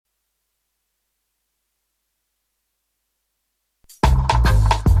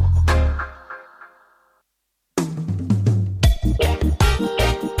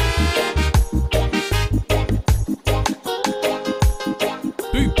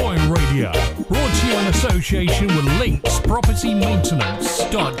association with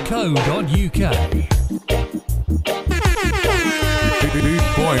linkspropertymaintenance.co.uk. Boot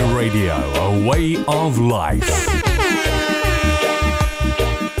Boy Radio, a way of life.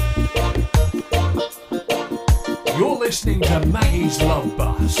 You're listening to Maggie's Love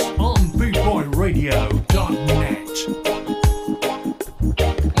Bus on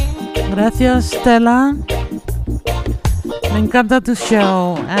bootboyradio.net. Gracias, Stella. Me encanta tu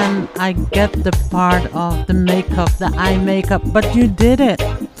show, and I get the part of the makeup, the eye makeup, but you did it.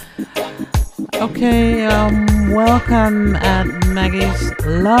 Okay, welcome at Maggie's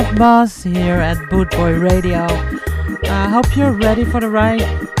Love Bus here at Boot Boy Radio. I hope you're ready for the ride.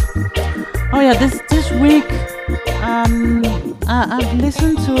 Oh yeah, this week I've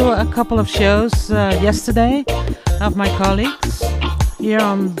listened to a couple of shows yesterday of my colleagues here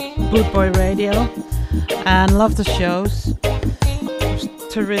on Boot Boy Radio, and love the shows. It was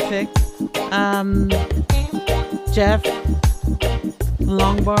terrific. Jeff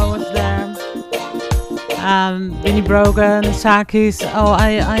Longbar was there. Vinnie Brogan, Sakis. Oh,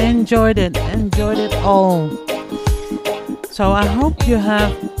 I enjoyed it all. So I hope you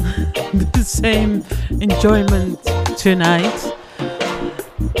have the same enjoyment tonight.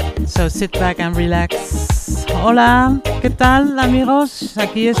 So sit back and relax. Hola, ¿qué tal, amigos?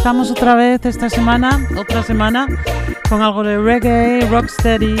 Aquí estamos otra vez esta semana, otra semana, con algo de reggae,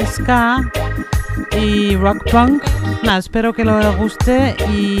 rocksteady, ska y rock punk. Nada, espero que lo guste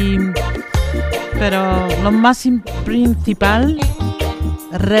pero lo más principal,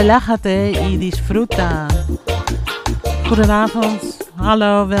 relájate y disfruta. Goedenavond,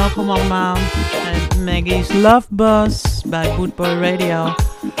 hallo, welkom allemaal bij Maggie's Love Bus bij Boot Boy Radio.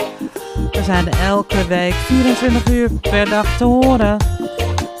 We zijn er elke week 24 uur per dag te horen.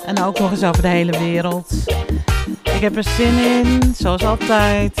 En ook nog eens over de hele wereld. Ik heb er zin in, zoals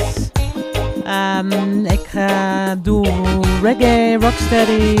altijd. Ik doe reggae,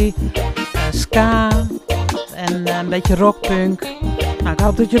 rocksteady, ska en een beetje rockpunk. Nou, ik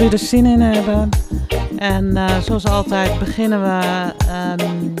hoop dat jullie er zin in hebben. En zoals altijd beginnen we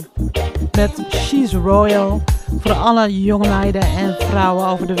met She's Royal. Voor alle jonge meiden en vrouwen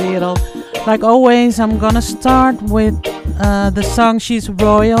over de wereld. Like always, I'm gonna start with the song She's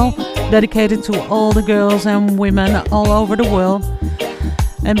Royal, dedicated to all the girls and women all over the world.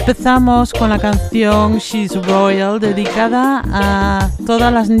 Empezamos con la canción She's Royal, dedicada a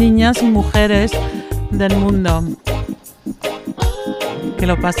todas las niñas y mujeres del mundo. Que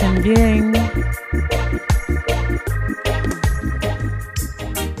lo pasen bien.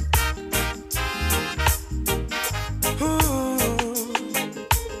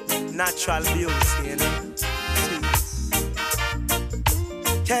 Natural beauty, you know.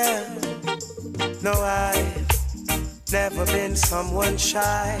 Yeah, no, I've never been someone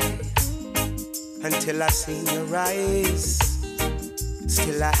shy until I seen your eyes.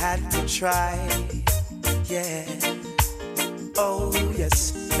 Still I had to try. Yeah. Oh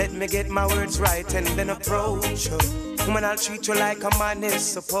yes, let me get my words right and then approach you. Woman, I'll treat you like a man is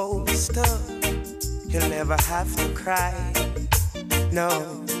supposed to. You'll never have to cry.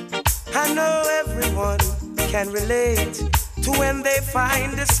 No. I know everyone can relate to when they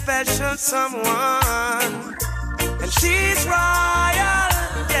find a special someone. And she's royal,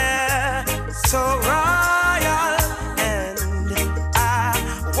 yeah, so royal. And I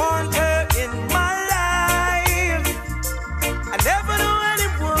want her in my life. I never knew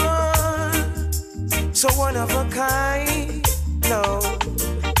anyone so one of a kind. No,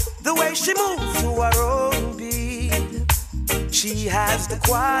 the way she moves to her own beat. She has the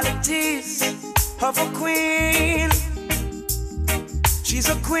qualities of a queen. She's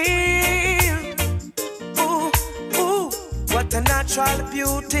a queen. Ooh, ooh, what a natural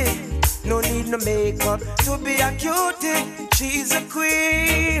beauty. No need no makeup to be a cutie. She's a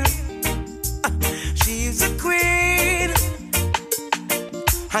queen. She's a queen.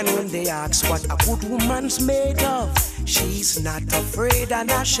 And when they ask what a good woman's made of, she's not afraid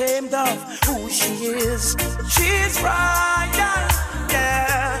and ashamed of who she is. She's royal,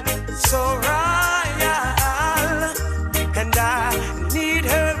 yeah, so royal. And I need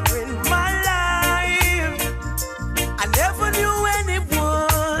her in my life. I never knew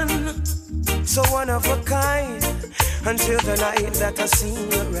anyone so one of a kind until the night that I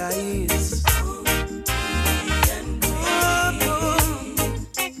seen your eyes.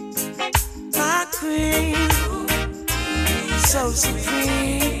 My queen, so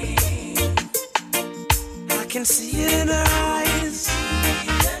supreme. I can see it in her eyes,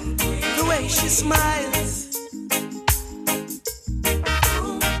 the way she smiles.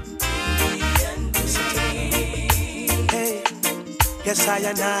 Hey, yes I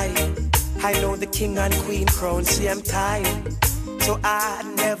and I I know the king and queen crown same time, so I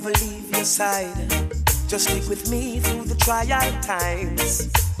never leave your side. Just stick with me through the trial times.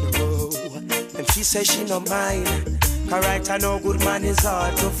 Oh, and she says she no mind. Correct, I know good man is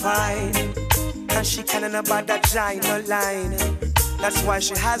hard to find, and she can't about that giant line. That's why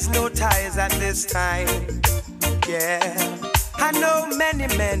she has no ties at this time. Yeah, I know many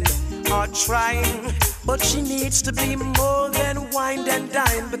men are trying, but she needs to be more than wine and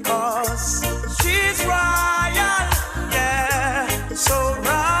dine, because she's royal, yeah, so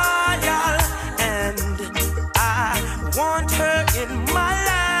royal, and I want her in my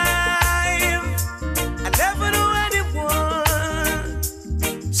life. I never knew anyone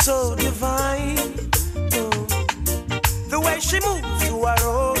so divine. The way she moves to her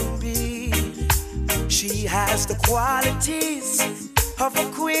own beat, she has the qualities of a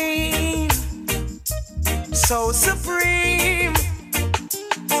queen, so supreme.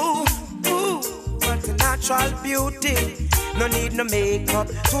 Ooh, ooh, what a natural beauty. No need no makeup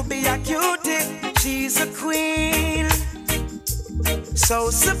to be a cutie. She's a queen, so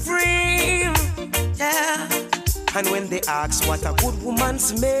supreme, yeah. And when they ask what a good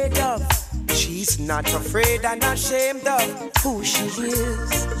woman's made of, she's not afraid and ashamed of who she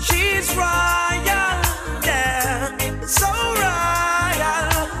is. She's royal, yeah, so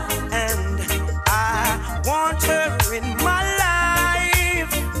royal, and I want her in my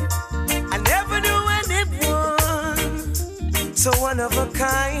life. I never knew anyone so one of a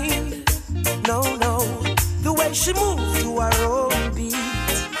kind. No, no, the way she moves to her own beat,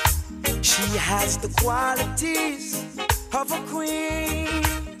 she has the qualities of a queen.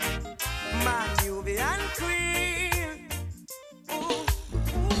 My Nubian queen. Ooh, ooh.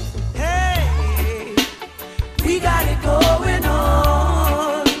 Hey, we got it going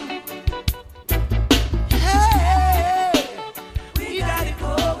on. Hey, we got it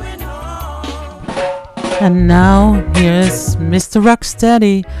going on. And now here's Mr.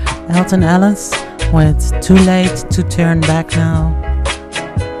 Rocksteady, Elton Ellis, with Too Late to Turn Back Now.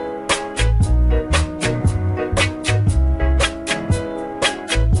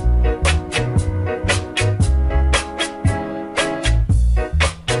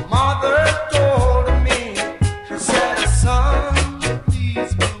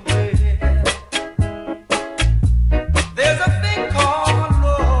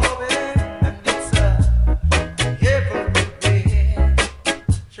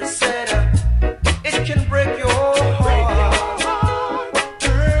 It can break your heart.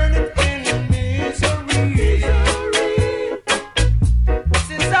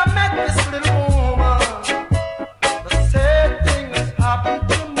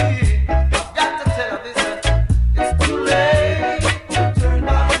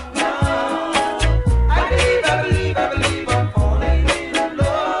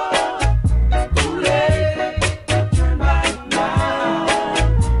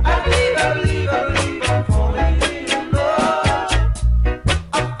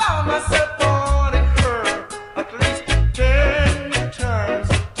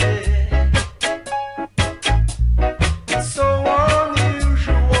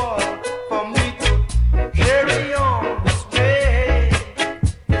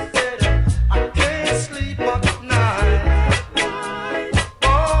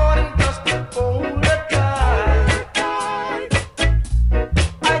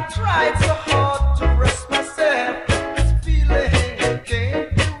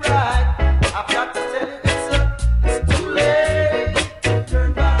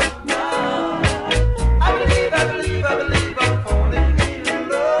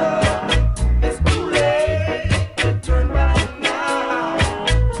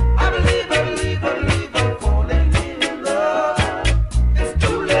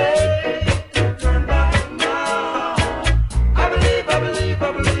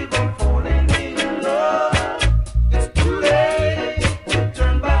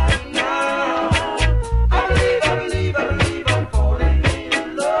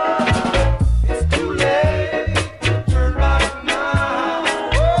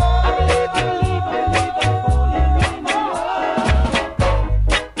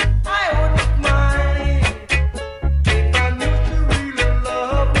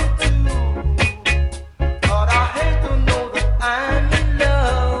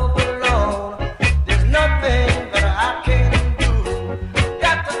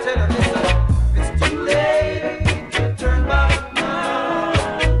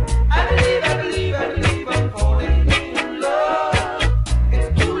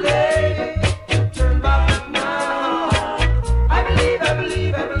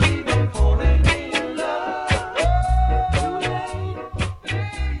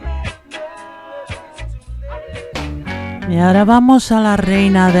 Y ahora vamos a la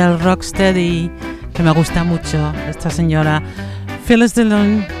reina del rocksteady, que me gusta mucho, esta señora Phyllis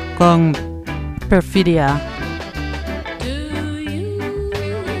Dillon con Perfidia.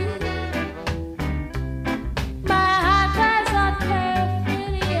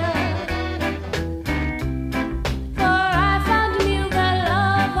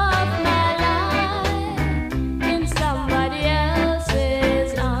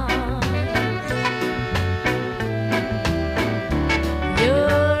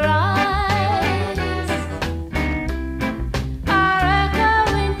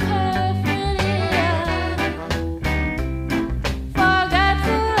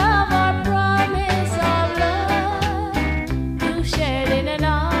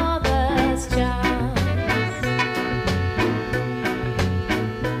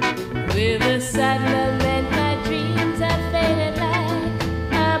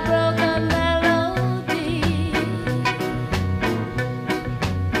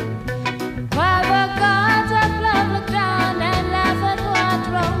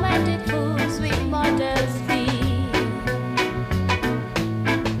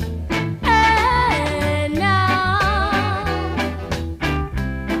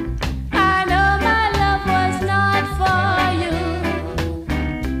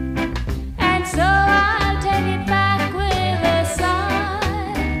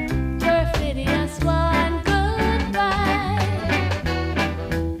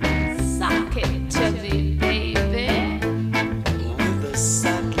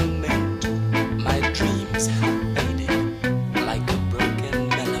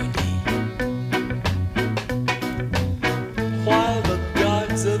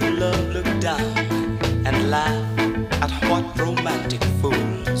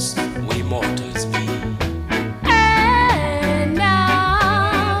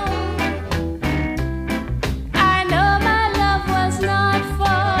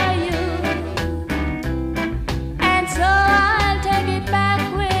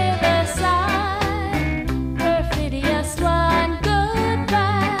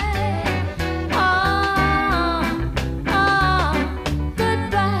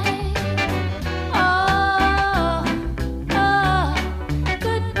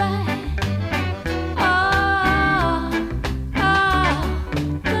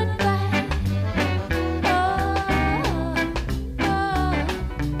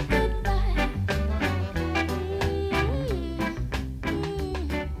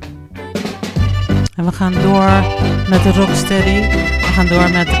 En we gaan door met de Rocksteady. We gaan door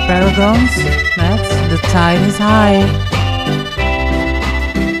met de Paragons. Met The Tide is High.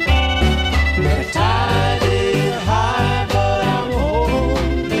 The tide is high, but I'm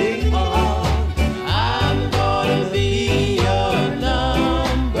holding on. I'm gonna be your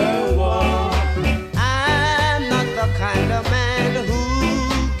number one. I'm not the kind of man who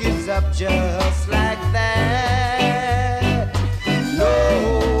gives up just like that. No.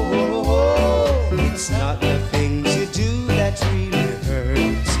 It's not the things you do that really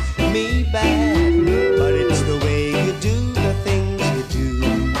hurts me bad, but it's the way you do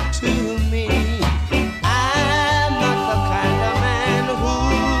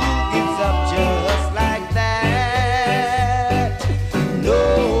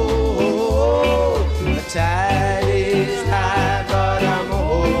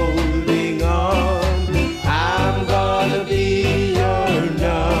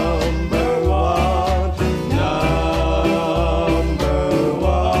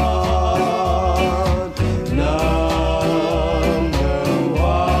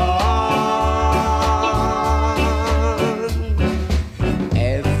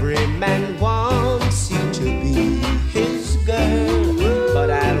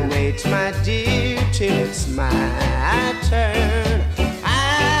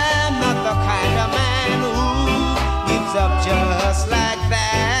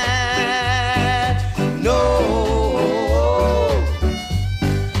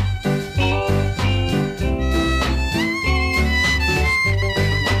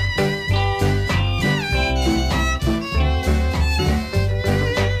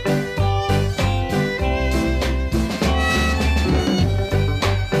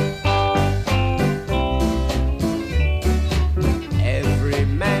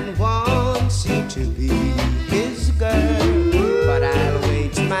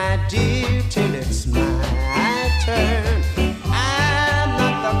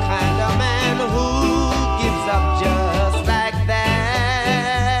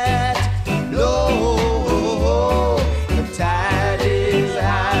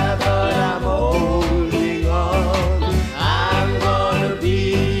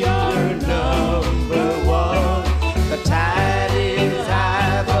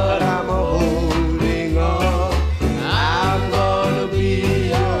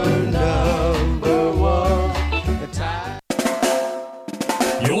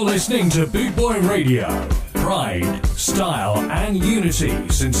You're listening to Boot Boy Radio. Pride, style, and unity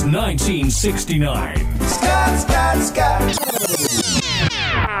since 1969. Scat, scat, scat.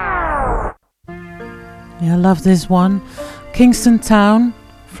 Yeah, I love this one. Kingston Town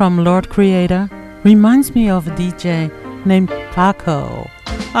from Lord Creator reminds me of a DJ named Paco.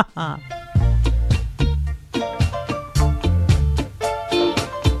 Haha.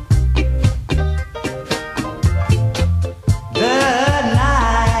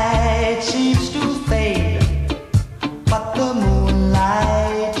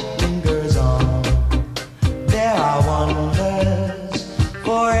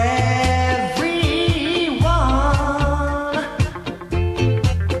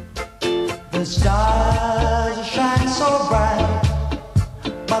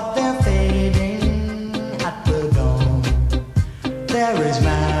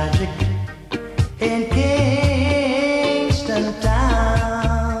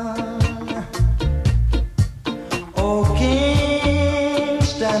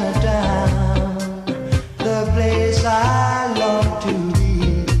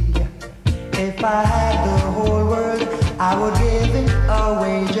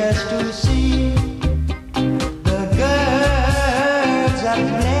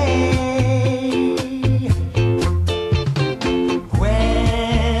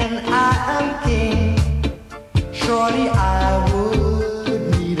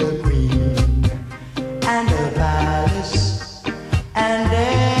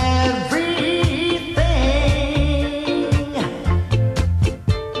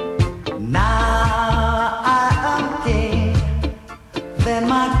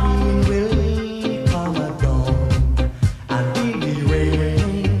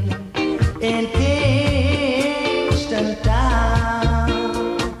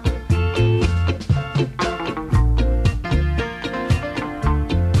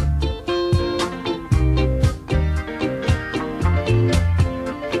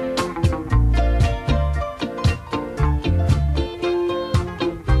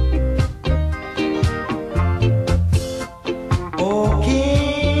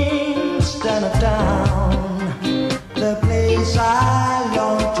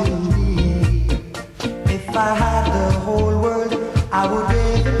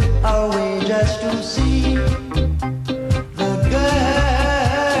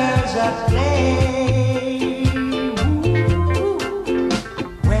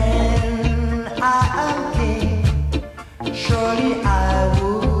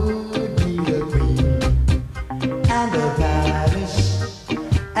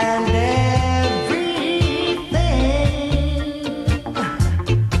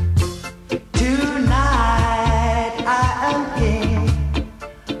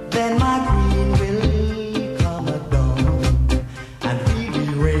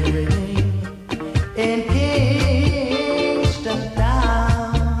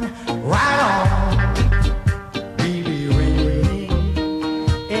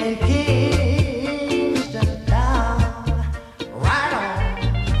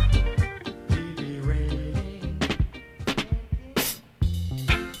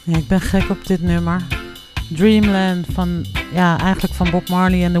 Ja, ik ben gek op dit nummer. Dreamland van, ja, eigenlijk van Bob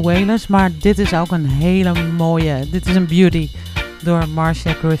Marley en de Wailers. Maar dit is ook een hele mooie. Dit is een beauty door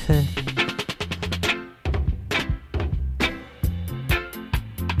Marcia Griffith.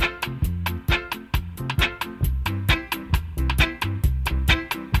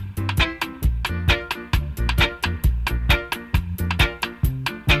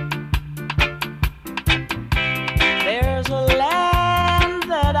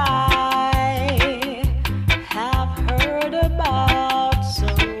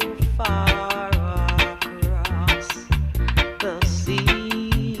 The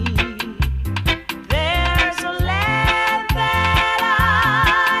sea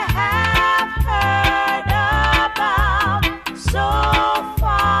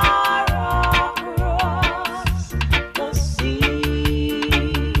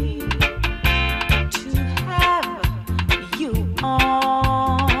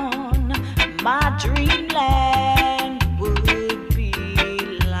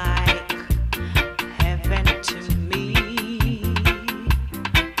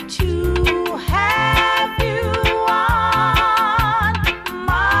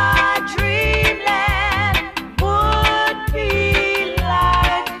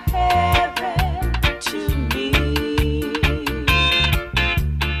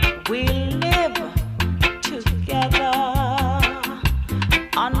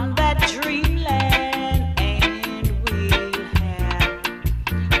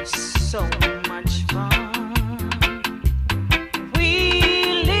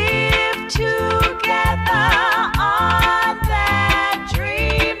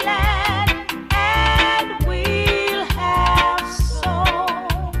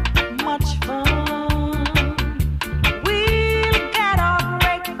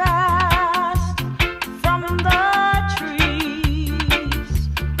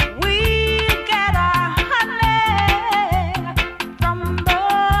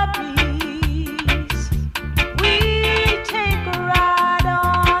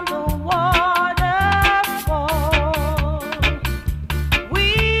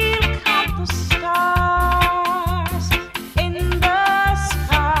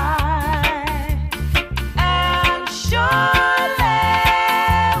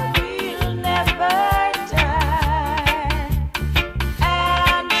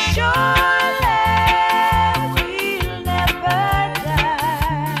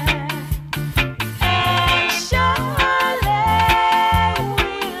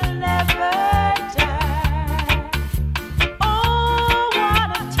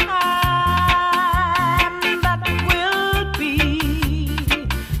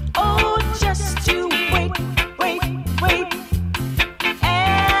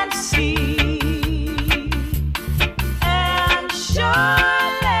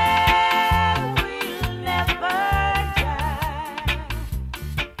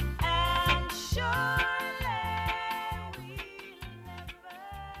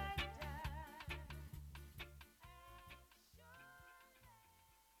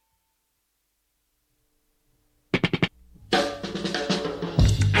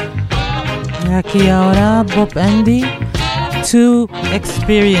Aquí ahora Bob Andy, To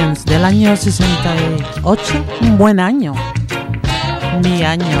Experience del año 68. Un buen año. Mi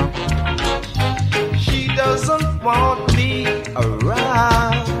año. She doesn't want me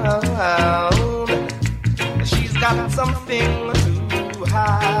around. She's got something to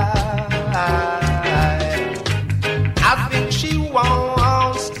hide. I think she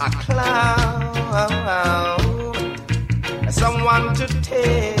wants a clown, someone to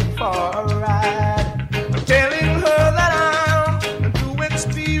take for a ride. I'm telling her that I'm too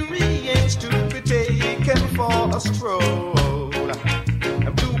experienced to be taken for a stroll.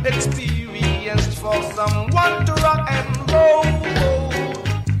 I'm too experienced for someone to rock and roll.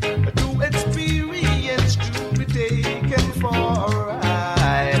 Too experienced to be taken for a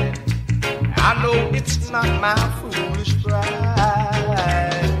ride. I know it's not my foolish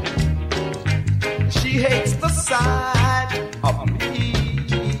pride. She hates the sight of me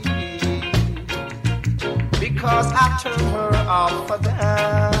because I turn her off or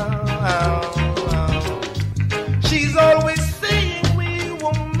down. She's always saying we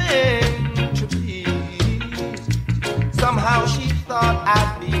were meant to be. Somehow she thought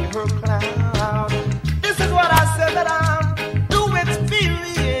I'd be her clown. This is what I said, that I'm too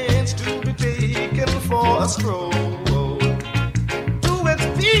experienced to be taken for a stroll. Too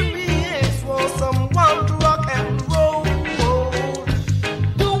experienced for someone to rock and roll.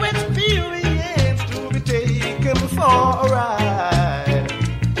 Too experienced to be taken for a ride.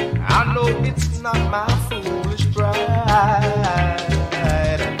 I know it's not my foolish pride.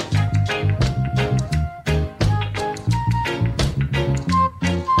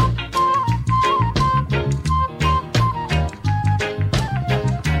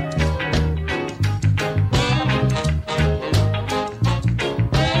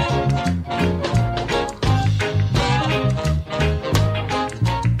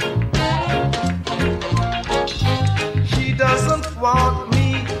 She doesn't want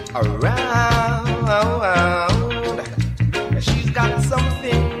me around. She's got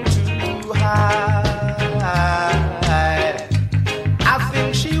something to hide. I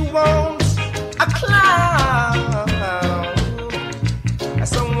think she wants a clown,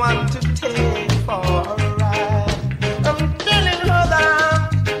 someone to take for a ride. I'm telling her that I'm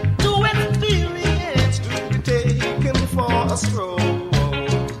too experienced to be taken for a stroll.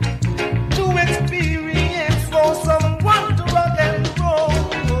 Too experienced for someone to rock and roll.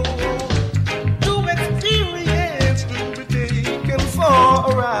 Too experienced to be taken for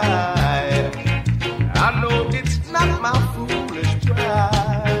a ride. I know it's not my foolish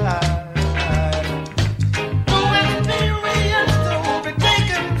pride. Too experienced to be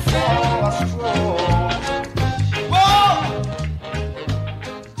taken for a stroll. Whoa!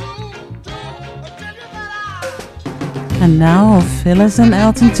 I tell you that And now Phyllis and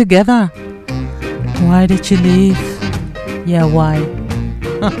Elton together. Why did you leave? Yeah, why?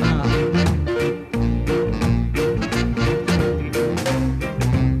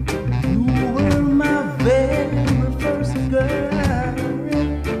 You were my very first girl.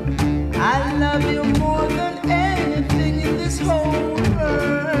 I love you more than anything in this whole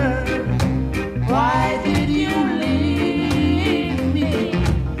world. Why did you leave me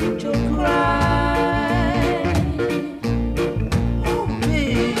to cry? Oh,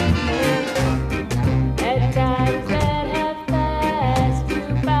 baby. At times that have passed you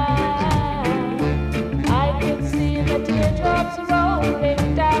by,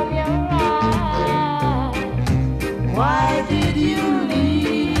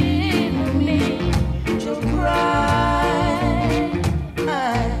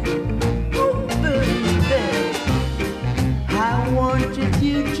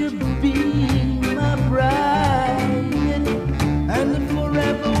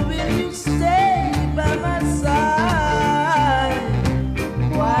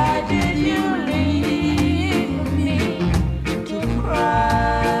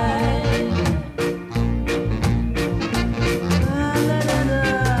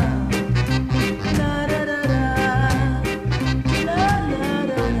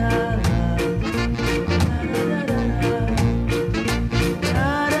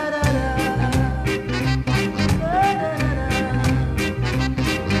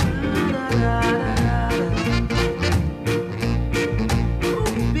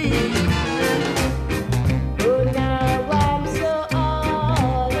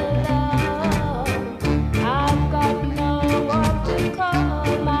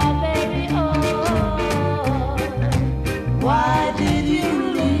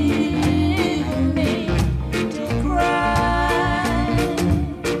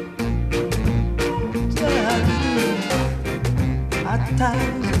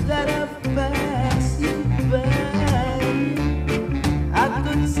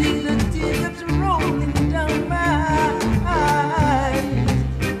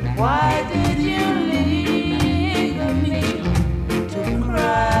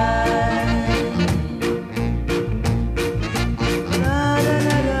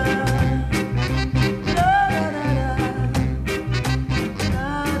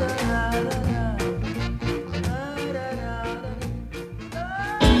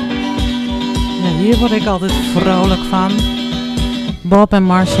 Hier word ik altijd vrolijk van. Bob en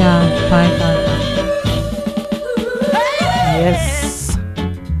Marcia Piper. Yes.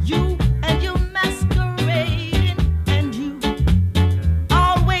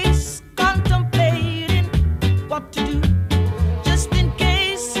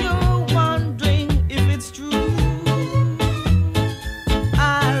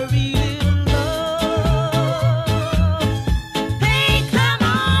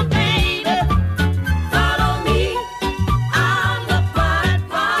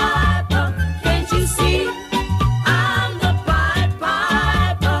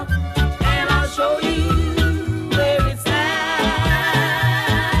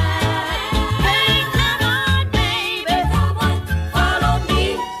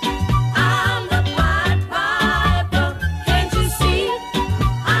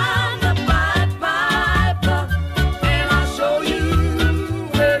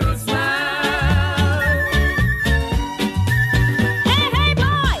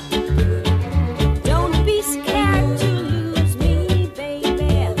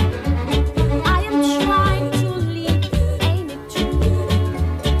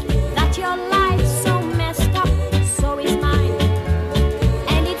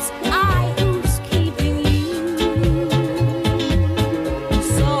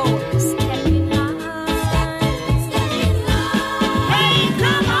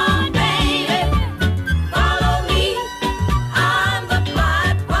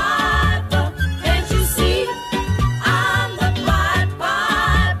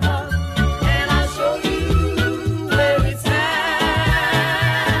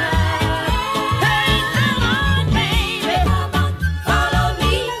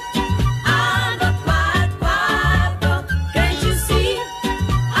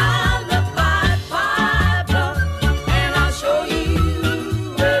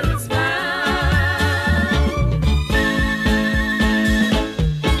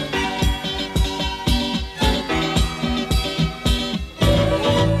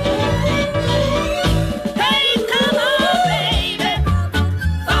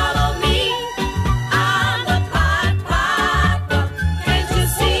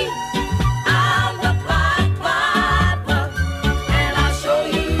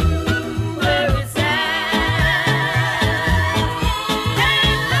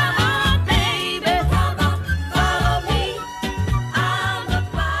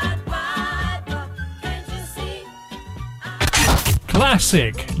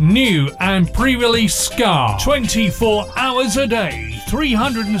 Classic, new and pre-release ska. 24 hours a day,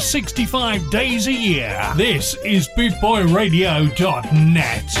 365 days a year. This is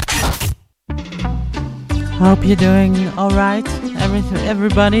BootboyRadio.net. Hope you're doing alright.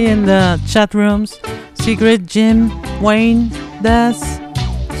 Everybody in the chat rooms. Secret, Jim, Wayne, Des,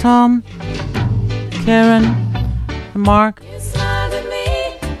 Tom, Karen, Mark.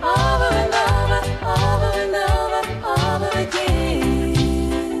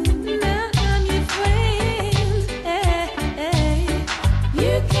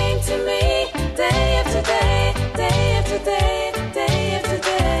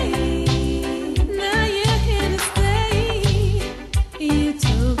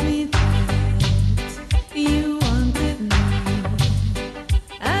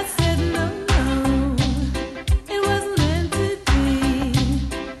 I said no, it wasn't meant to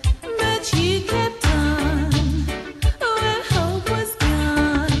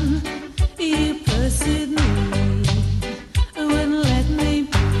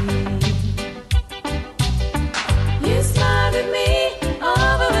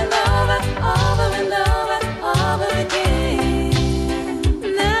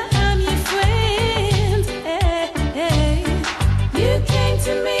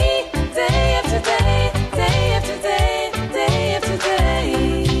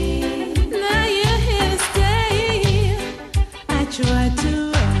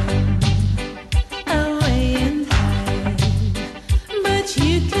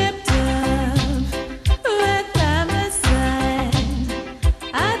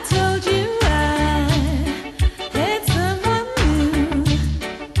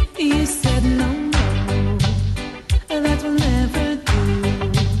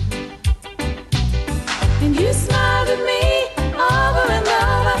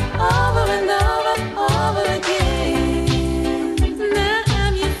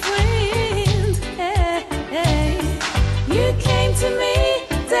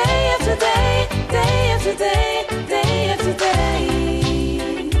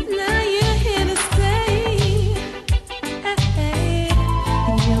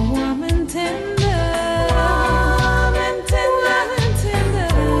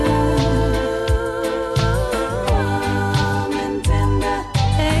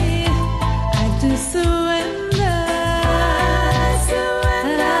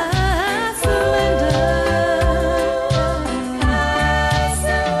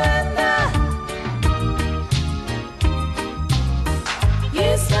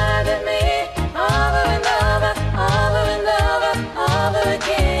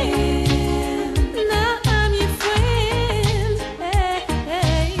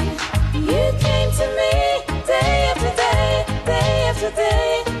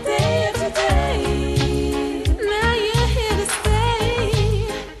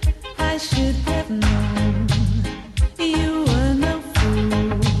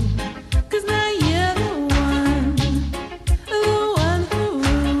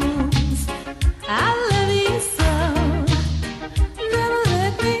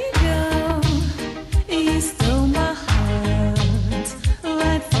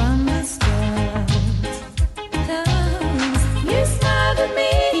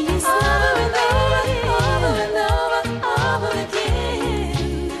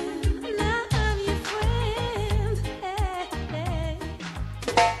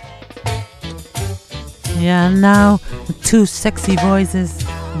And now, the two sexy voices,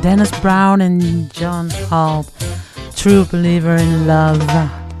 Dennis Brown and John Holt. True believer in love.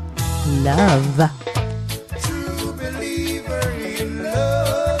 Love. True believer in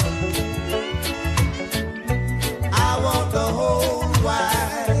love. I want the whole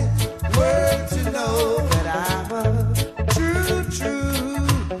wide world to know that I'm a true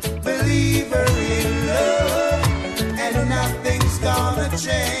believer in love. And nothing's gonna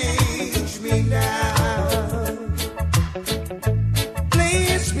change me now.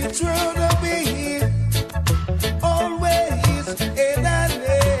 Please be true to me, always, and I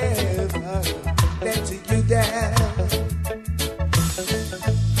never let you down.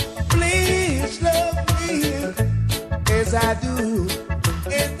 Please love me as I do,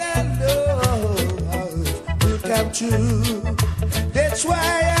 and I know will come true. That's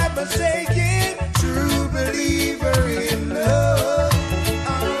why I'm a saying, true believer in love.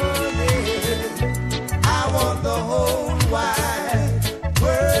 Oh, yeah. I want the whole wide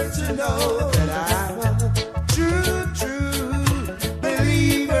world to know that I'm a true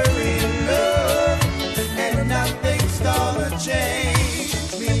believer in love, and nothing's gonna change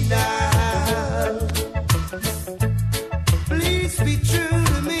me now. Please be true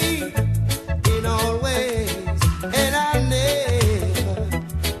to me in all ways, and I'll never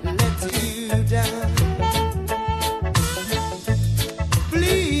let you down.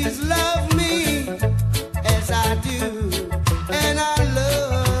 Please love me as I do, and our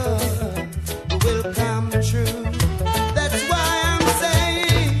love will come true. That's why I'm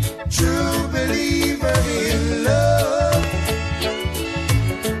saying, true believer in love.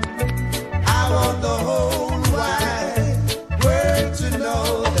 I want the whole wide world to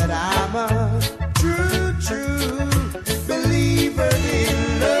know that I'm a true believer in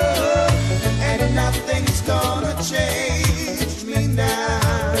love, and nothing's gonna change me now.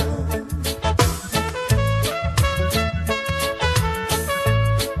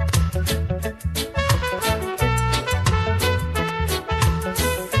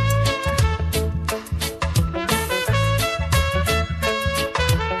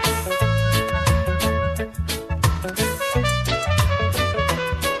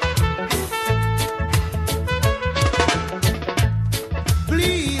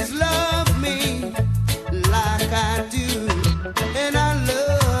 Please love me like I do, and our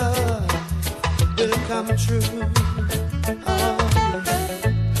love will come true. Oh,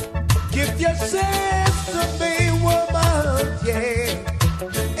 give yourself to me, woman, yeah,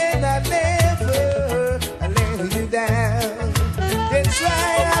 and I never let you down. That's why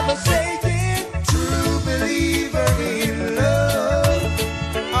I'm a saying, true believer in love.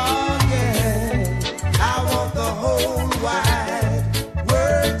 Oh yeah, I want the whole wide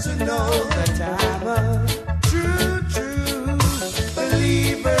world to know that I'm a true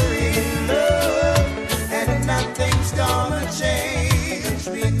believer in love, and nothing's gonna change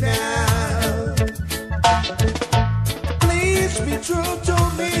me now. Please be true to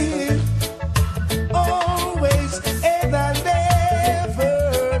me, always, and I never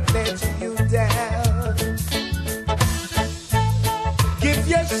let you down. Give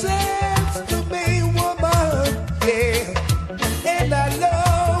yourself to me, woman, yeah, and I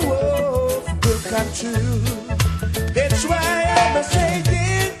know will come true. That's why I'm a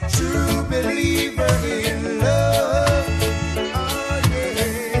saying, true believer in love. Oh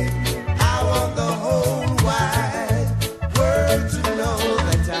yeah, I want the whole wide world to know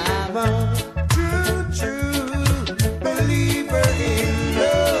that I'm a true believer in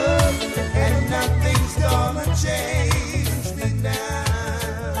love, and nothing's gonna change me now.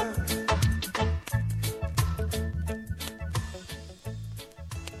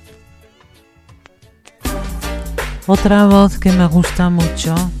 Otra voz que me gusta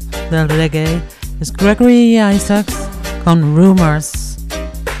mucho del reggae es Gregory Isaacs con Rumors.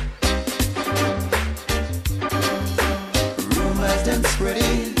 Rumors them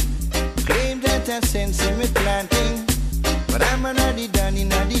spreading, claim that I sense in me planting, but I'm already done in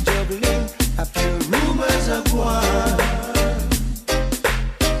the juggling. I feel rumors of war.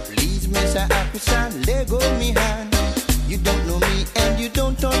 Please, Mr. Officer, let go me hand. You don't know me and you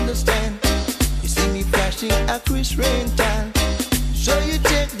don't understand. You see me flashing a Chris rental, so you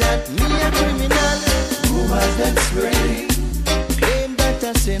take that me a criminal. Rumors that spreading, claim that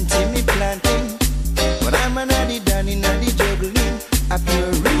I sense in me planting, but I'm already done in the juggling. I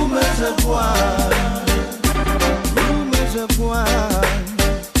feel rumors of war. Rumors of war.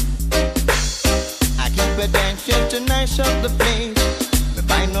 I keep a dancing to nice up the place. Me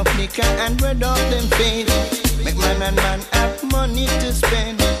buy no liquor and bread off them face. Make man and man have money to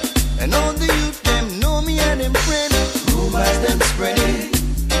spend, and all the youth them know me and them friends. Rumors them spreading,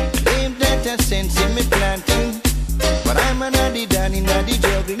 claim that better sense in me planting. But I'm an addy danny naddy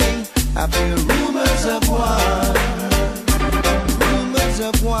juggling. I feel rumors of war, rumors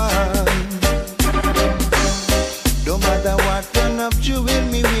of war. No matter what kind of jewel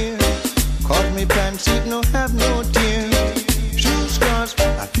me wear, cause me pants it no have no tear. Shoes cost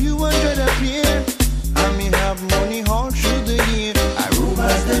a few hundred a pair, and me have money all through the year. I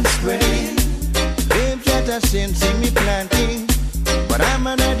rumors them spreading, they get a sense in me planting. But I'm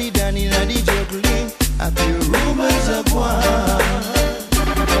an addy danny naddy juggling. I feel rumors of war,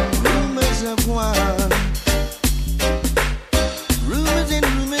 rumors of war. Rumors and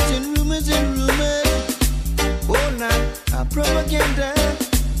rumors and rumors and rumors. All night a propaganda.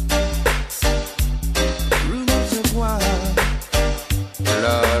 Rumors of war.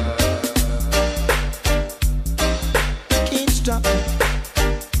 Lord, can't stop it.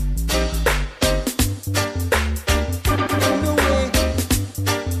 No way.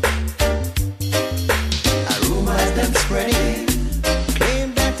 Rumors them spreading,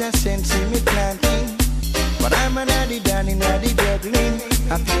 claim that I sense in me planting. But I'm an addy danny naddy juggling.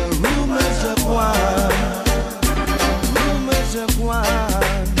 I feel rumors of war, rumors of war.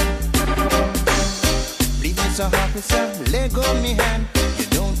 Police officer, let go me hand. You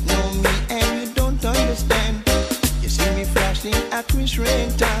don't know me and you don't understand. You see me flashing a Chris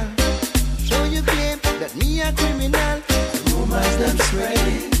Rental, so you claim that me a criminal. Rumors them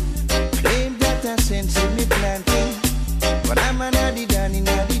spreading, claim that I sense in me planting. But I'm an addy danny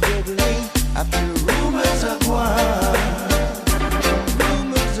naddy juggling. I feel rumors of war,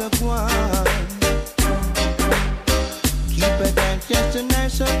 rumors of war. Keep a dance just to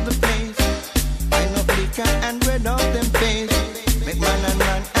nice up the place. Buy no liquor and red off them face. Make man and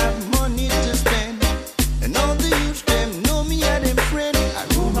man have money to spend. And all the youths them know me and them friend.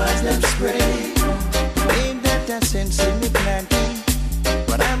 Rumors them spreading, claim that I sense in me planting.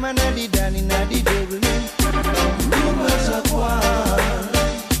 But I'm an addy danny naddy juggling. Rumors of war,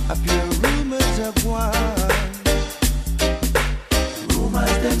 I feel rumors of war.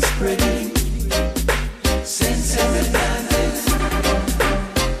 Rumors them spreading, sense in me planting.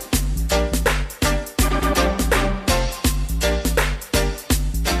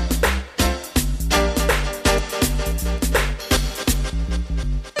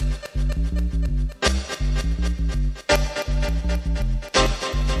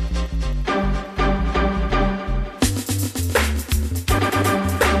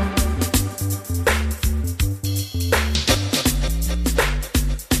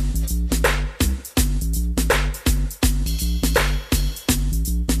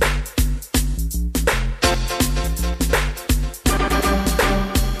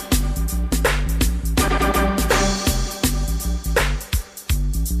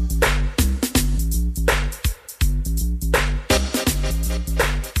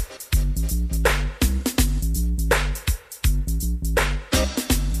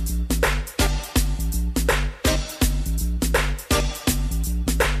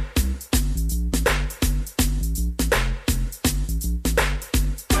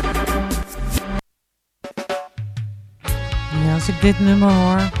 Als ik dit nummer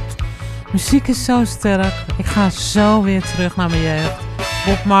hoor, muziek is zo sterk. Ik ga zo weer terug naar mijn jeugd.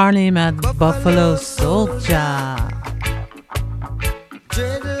 Bob Marley met Buffalo Soldier.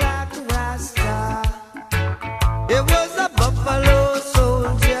 It was a buffalo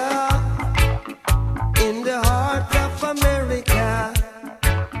soldier in the heart of America,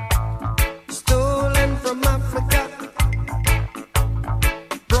 stolen from Africa,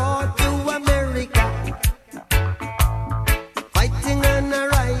 brought to America, fighting an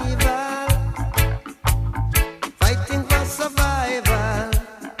arrival, fighting for survival.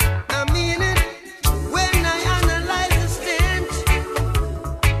 I mean it when I analyze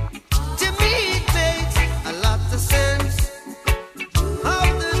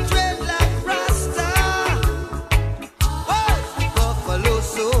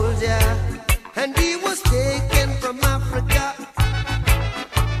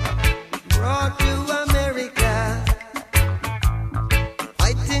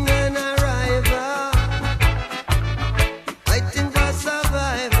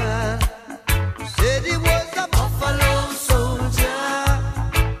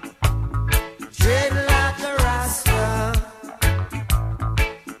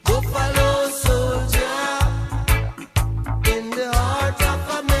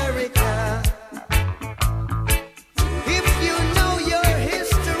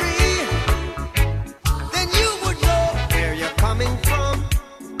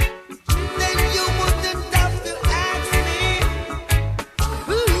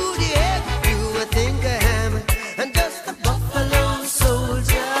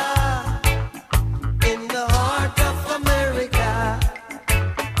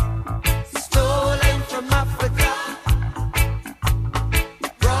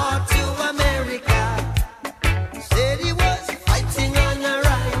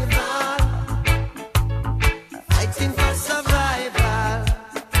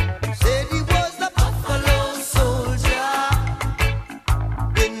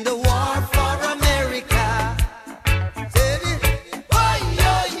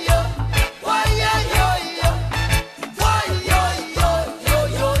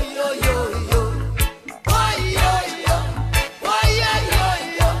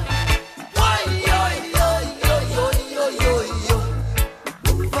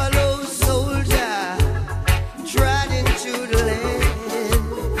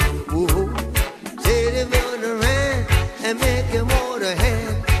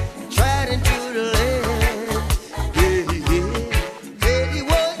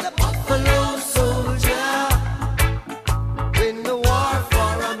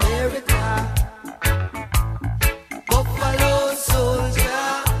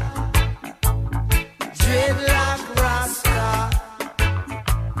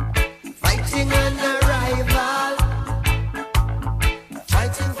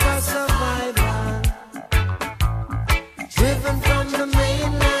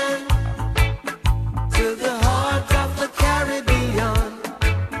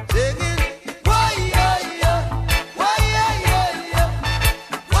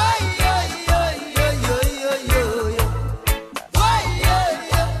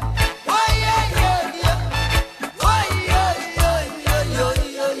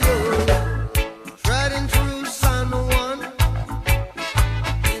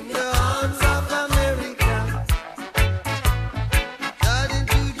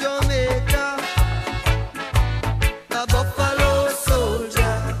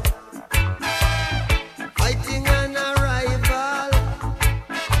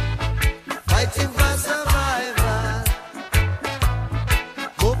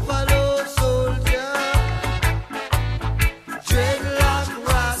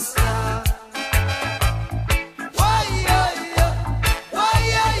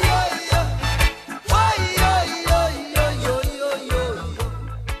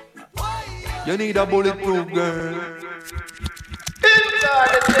You need a bulletproof girl. Inside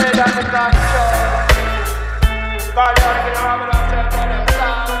the dead and the control. God, you wanna get around with us, tell them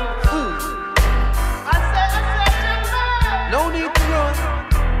sound. I said, No need to run.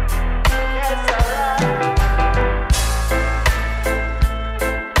 yes, alright.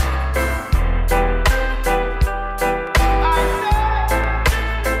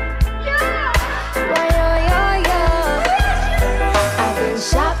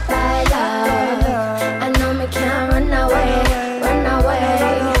 Shot by love, I know me can't run away, run away.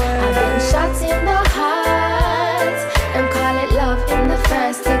 I've been shot in the heart, them call it love in the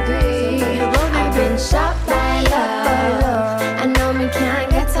first degree. I've been shot by love, I know me can't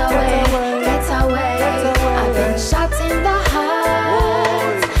get away, get away. I've been shot in the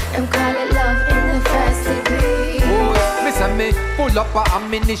heart, them call it love in the first degree. Me say me pull up a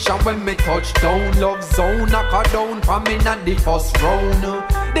ammunition when me touch down. Love zone knock her down from me in the first round.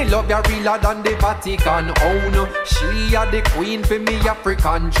 The love ya realer than the Vatican own. She a the queen for me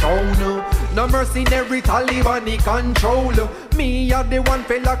African throne. No mercy, every Taliban control. Me a the one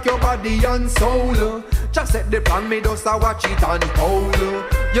for lock your body and soul. Just set the plan, me just a watch it unfold.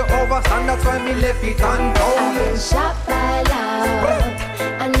 You overstand, that's why me left it untold. I've been shot by love,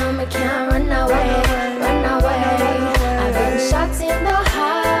 I know me can't run away, run away. I've been shot in the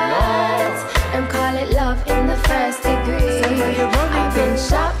heart, and call it love in the first degree. I've been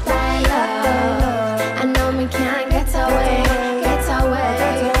shot by love, I know me can't get away, get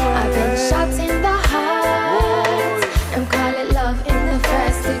away. I've been shot in the heart, and call it love in the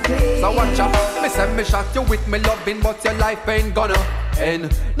first degree. So watch out, me say me shot you with me loving, but your life ain't gonna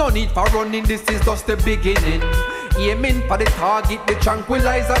end. No need for running, this is just the beginning. Aiming for the target, the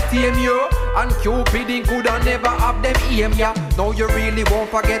tranquilizer tame you. And Cupid coulda never have them aim ya. Now you really won't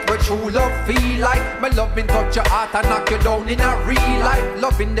forget what true love feel like. My loving touch your heart and knock you down in a real life.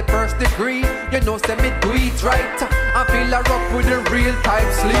 Love in the first degree, you know say me do it right. I feel a rock with the real type,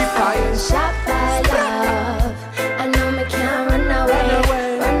 sleep I've been tight. shot by love, I know me can't run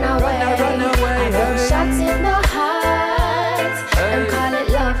away, run away. I've been shot in the heart, and call it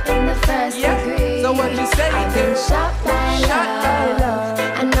love in the first degree. So what you say, I've been shot by love,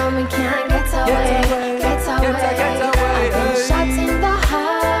 I know me can't get away, get away. I've been shot in the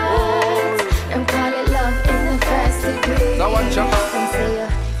heart, and call it love in the first degree. So watch out. And say you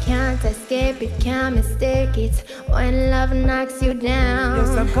can't escape it, can't mistake it. When love knocks you down,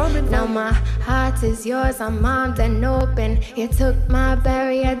 Yes, I'm coming now my heart is yours, I'm armed and open. You took my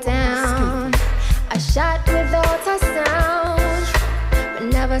barrier down. I shot without a sound, but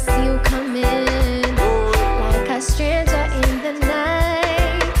never see you coming. Like a stranger in the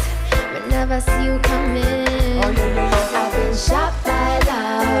night, but never see you coming. I've been shot by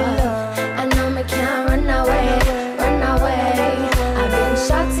love, I know me can't run away, run away. I've been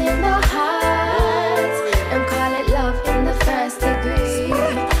shot in the heart, and call it love in the first degree.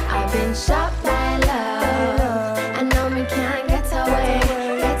 I've been shot by love, I know me can't get away,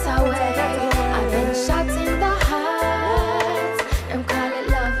 get away. I've been shot in the heart, and call it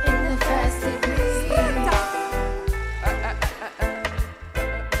love in the first degree.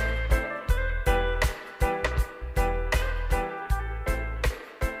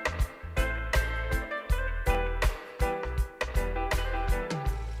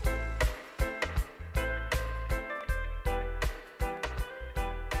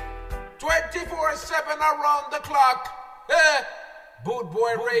 Around the clock. Boot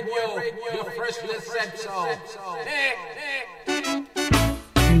Boy Radio, your freshly set so.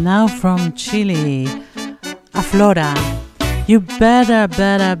 Now from Chile, Aflora. You better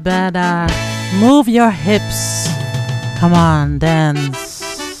move your hips. Come on, dance.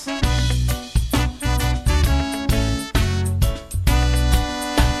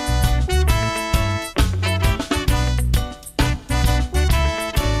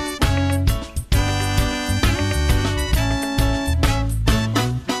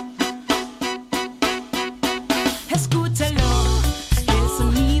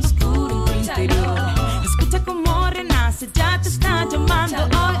 Ya te está llamando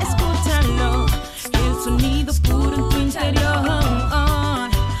hoy, escúchalo. El sonido puro en tu interior.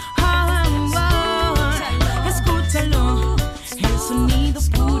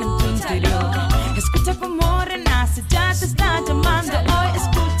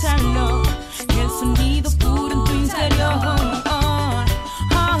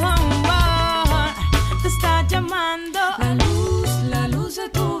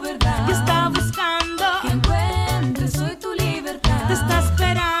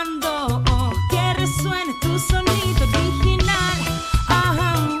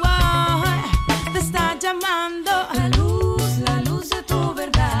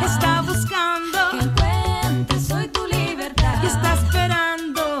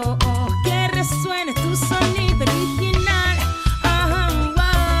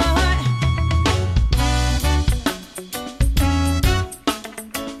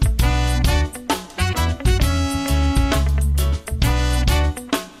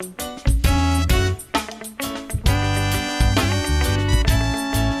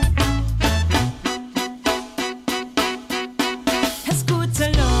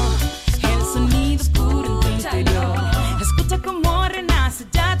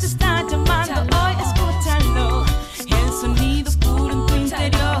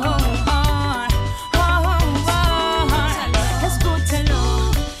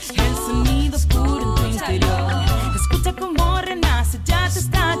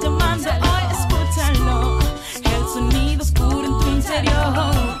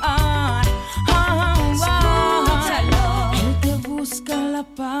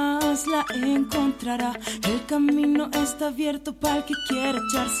 encontrará. El camino está abierto para el que quiere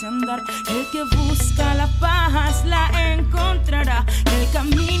echarse a andar. El que busca la paz la encontrará. El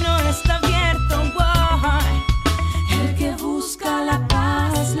camino está abierto, wow. El que busca la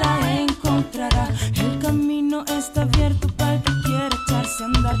paz la encontrará. El camino está abierto para el que quiere echarse a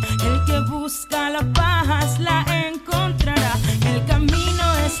andar. El que busca la paz la encontrará. El camino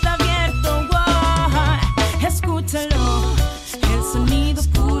está abierto, wow. Escúchalo, el sonido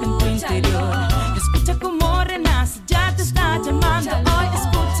puro en tu interior. Escucha cómo renace, ya te está llamando hoy.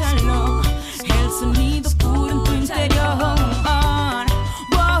 Escúchalo, el sonido puro en tu interior.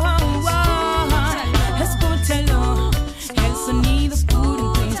 Escúchalo, el sonido puro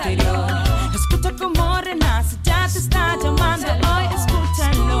en tu interior. Escucha cómo renace, ya te está llamando hoy.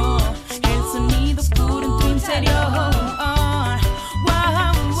 Escúchalo, el sonido puro en tu interior.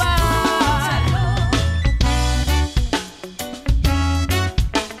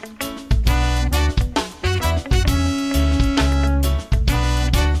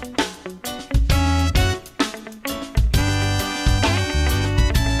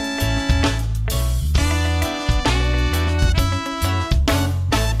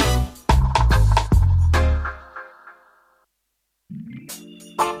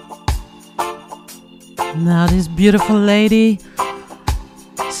 Now this beautiful lady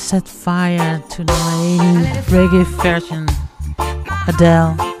set fire to the reggae version.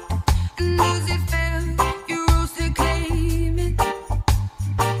 Adele.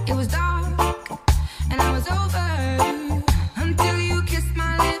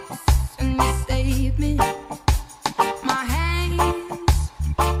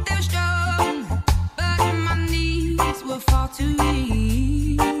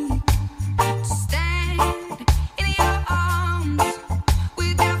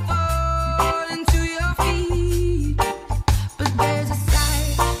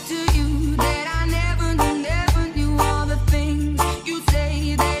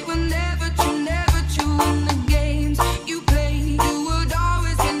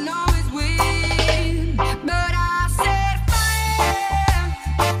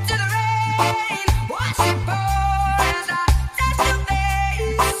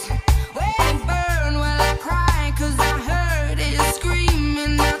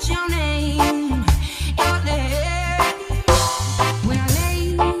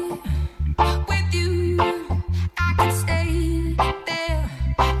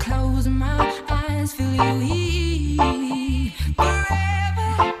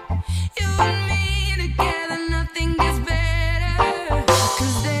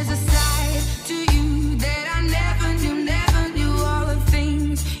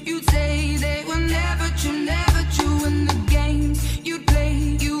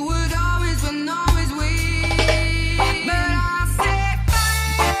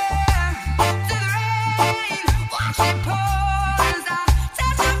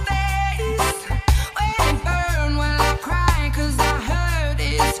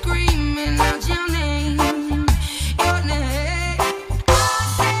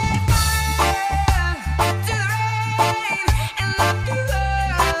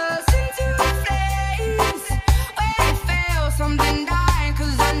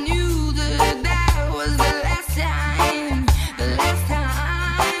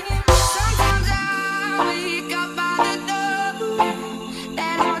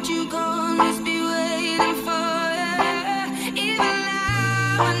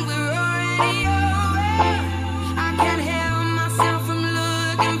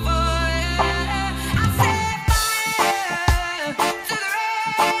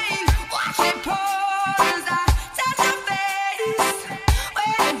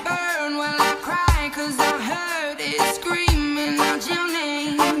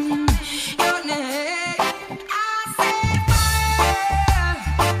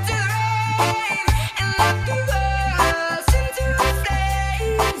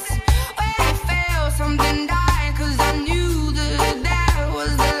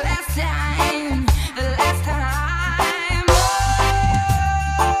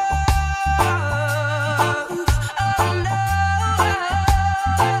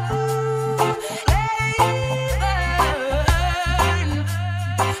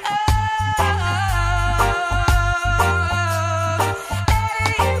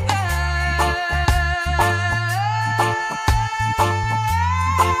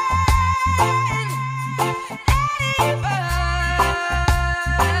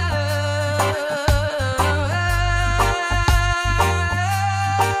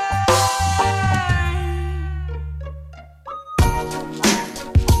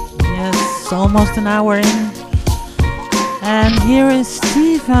 Almost an hour in. And here is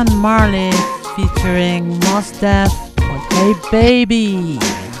Stephen Marley featuring Mos Def with Hey Baby.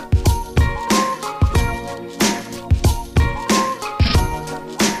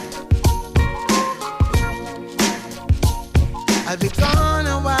 I'll be gone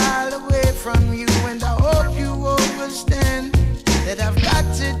a while away from you, and I hope you understand that I've got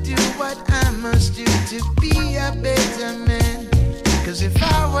to do what I must do to be a better man. Cause if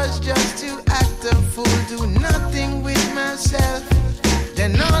I was just to act a fool, do nothing with myself,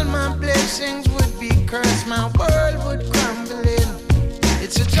 then all my blessings would be cursed, my world would crumble in.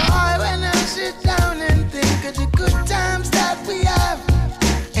 It's a joy when I sit down and think of the good times that we have,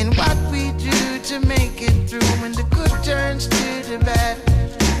 and what we do to make it through when the good turns to the bad.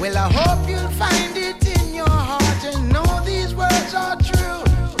 Well, I hope you'll find it in your heart and know these words are true.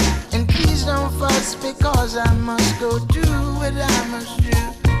 And please don't fuss, because I must go do what I must do.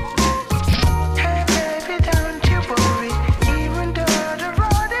 Hey baby, don't you worry, even though the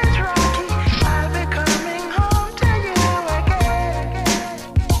road is rocky, I'll be coming home to you again.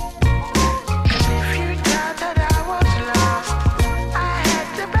 Cause if you thought that I was lost, I had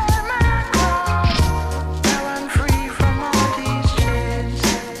to bear my cross. Now I'm free from all these chains.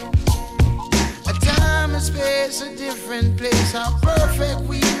 A time, a space, a different place, how perfect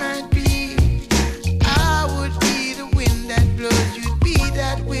we might be. I would be the wind that blows, you'd be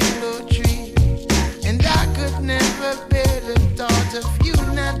that willow tree. And I could never bear the thought of you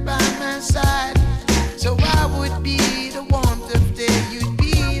not by my side. So I would be the warmth of day, you'd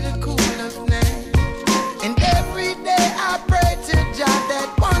be the cool of night. And every day I pray to God that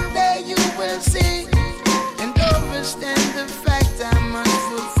one day you will see and understand the fact I must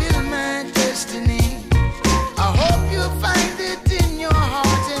fulfill my destiny. I hope you find it in your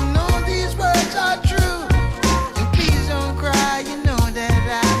heart and know these words are true. And please don't cry, you know that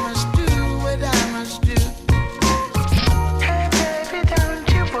I must do what I must do. Hey baby, don't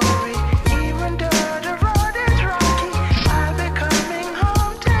you worry, even though the road is rocky, I'll be coming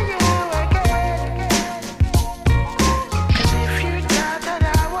home to you again. Cause if you thought that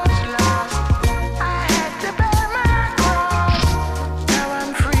I was lost, I had to bear my cross. Now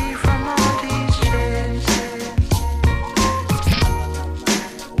I'm free from all these chains.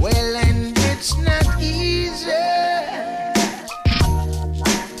 Well, and it's not easy.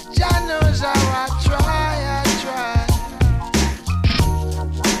 Jah knows how I try.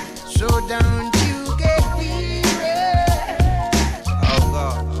 So don't you get weary. Oh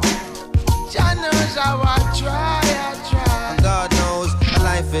God. Jah knows how I try. God knows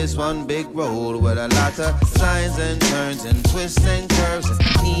life is one big road with a lot of signs and turns and twists and curves. And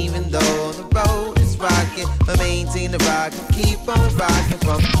even though the road is rocky, but maintain the rock and keep on rocking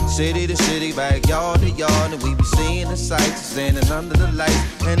from city to city, backyard to yard. And we be seeing the sights, standing under the lights.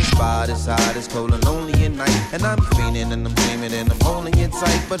 And the spot is hot, it's cold and lonely at night. And I'm feeling and I'm dreaming and I'm holding it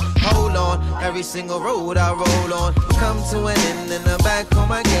tight. But hold on, every single road I roll on come to an end and I'm back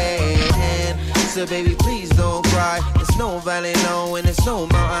home again. So baby, please don't cry. It's no valley low and it's no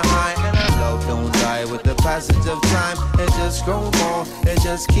mountain high. And our love don't die with the passage of time. It just grows more, it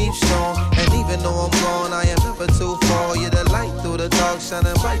just keeps strong. And even though I'm gone, I am never too far. You're the light through the dark,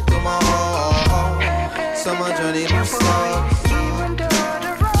 shining bright through my heart. So my journey must start. Even though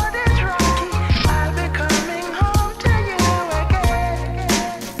the road is rocky, I'll be coming home to you again.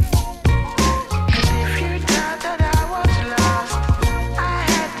 Cause if you thought that I was lost, I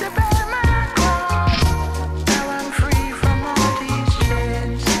had to bear my cross. Now I'm free from all these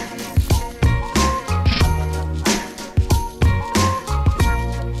chains.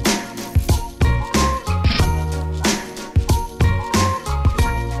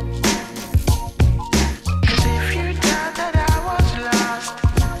 Cause if you thought that I was lost,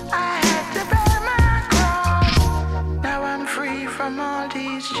 I had to bear my cross. Now I'm free from all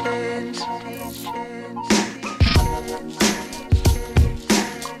these chains.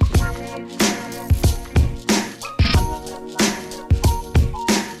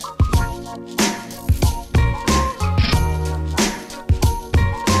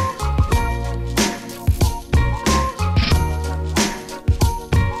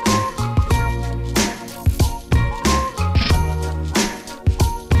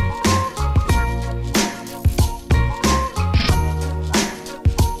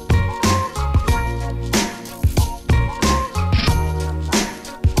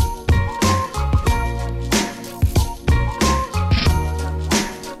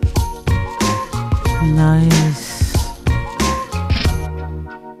 Nice.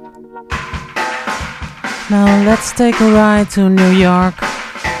 Now let's take a ride to New York.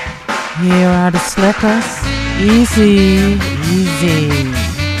 Here are the Slackers. Easy, easy.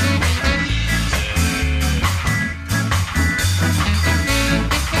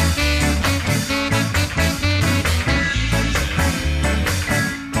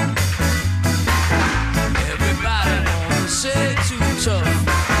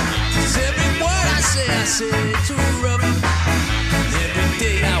 say too rough. Every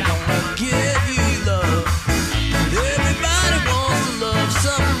day I wanna give you love. Everybody wants to love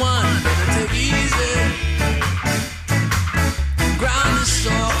someone. Better take it easy. Ground is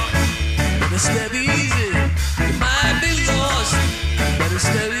soft. Better step easy. You might be lost. Better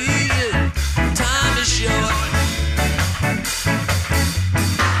step easy. Time is short.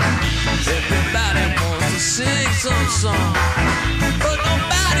 Everybody wants to sing some song, but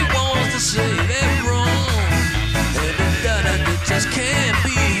nobody wants to say they're wrong. And it just can't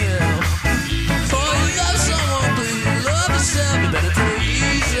be helped. For you love someone, please love yourself. You better take it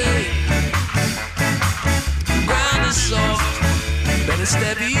easy. Ground is soft. Better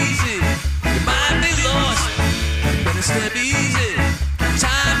step easy. You might be lost. Better step easy.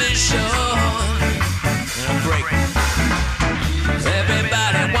 Time is short. And a break.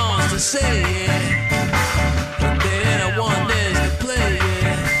 Everybody wants to say it, but they're the one that's to play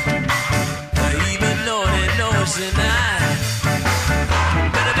it. Even though they know it's denied,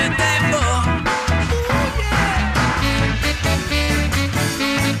 better be thankful.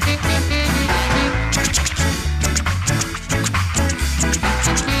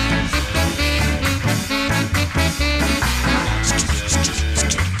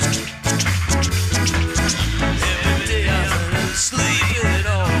 Every day I sleep it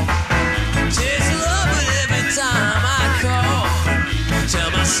all. Chase love, but every time I call, tell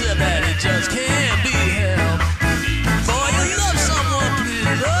myself that it just can't be helped. For you love someone, please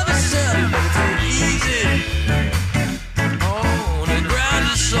love yourself. You better take it easy. Oh, the ground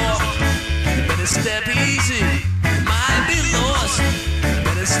is soft. You better step easy. You might be lost. You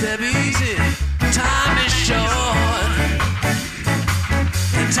better step easy. Time is short.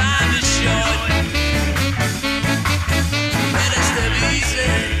 The time is short. Better step easy.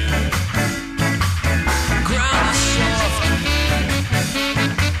 Ground is soft.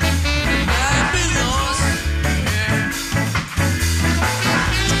 Might be lost.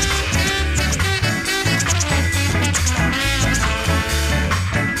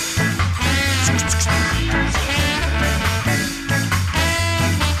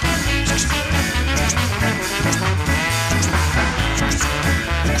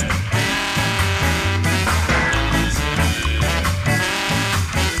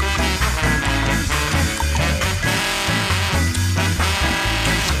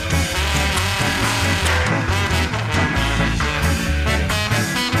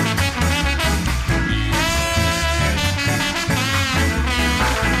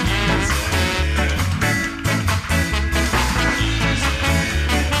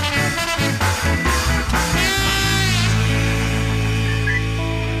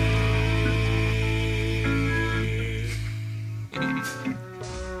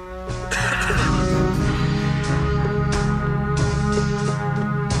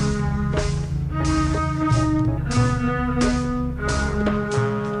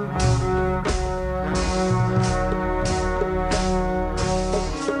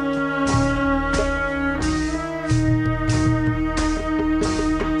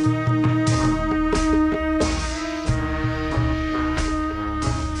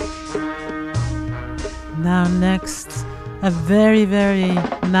 Now next, a very, very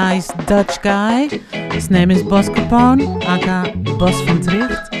nice Dutch guy. His name is Bos Capone, aka Bos van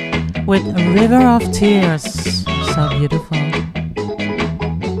Tricht, with A River of Tears. So beautiful.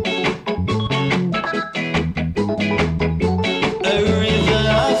 A river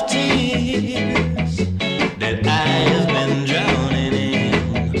of tears that I have been drowning in.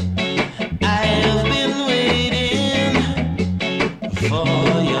 I have been waiting for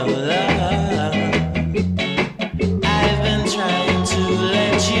your love. I've been trying to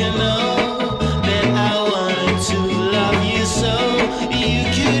let you know that I wanted to love you so you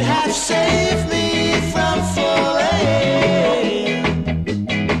could have saved me from falling.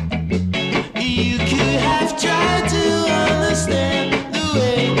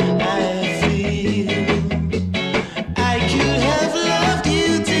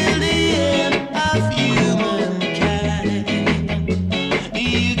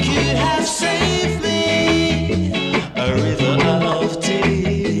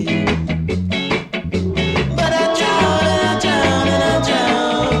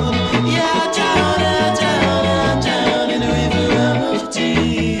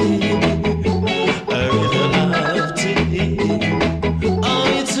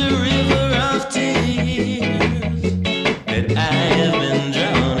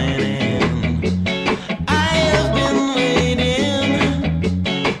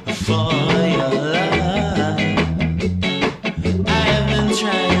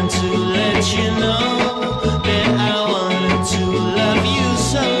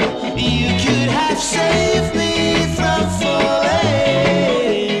 saved me from falling.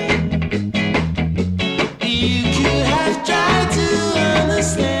 You could have tried to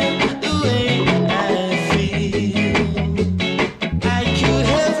understand the way I feel. I could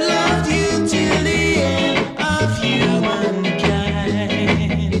have loved you till the end of humankind.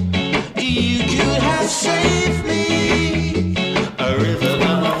 You could have saved me a river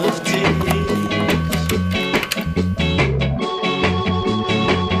of tears.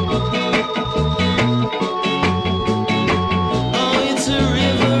 Oh, it's a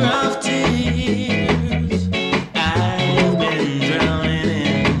river of tears I've been drowning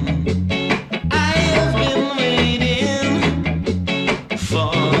in. I have been waiting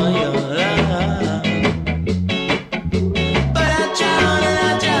for your love, but I drown and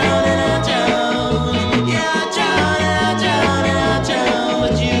I drown and I drown. Yeah, I drown and I drown and I drown.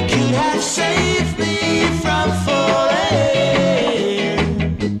 But you could have saved me from falling.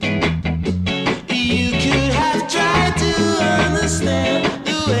 You could have tried to understand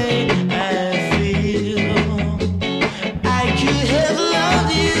the way I feel. I could have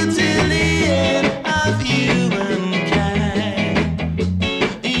loved you till the end of humankind.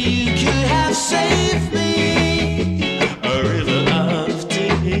 You could have saved me a river of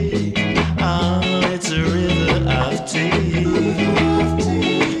tears. Oh, it's a river of tears.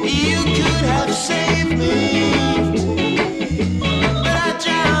 You could have saved me, but I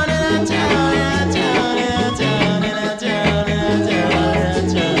drown and I drown and I drown and I drown and I drown and I drown and I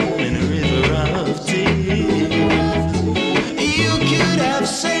drown in a river of tears. You could have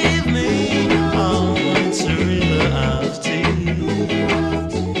saved me. Oh, it's a river of tears.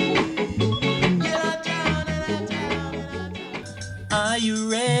 Yeah, I drown and I drown and I drown. Are you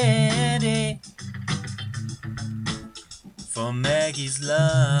ready for Maggie's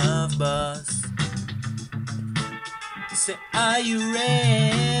Love Bus? Say, are you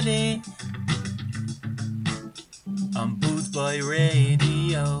ready on Boot Boy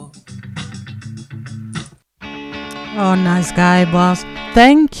Radio? Oh, nice guy, boss.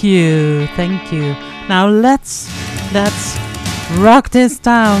 Thank you, thank you. Now let's rock this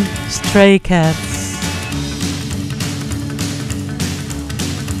town, Stray Cats.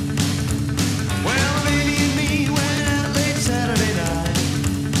 Well, baby and me went out late Saturday night.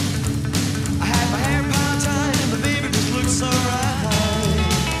 I had my hair part-time and the baby just looked so right.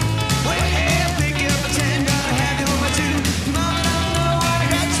 Well, hey, I'll pick you up at 10, gotta have you home by 2. Mama, I don't know what I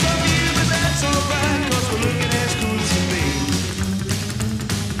got to stop you, but that's alright, 'cause we're looking as cool as can be.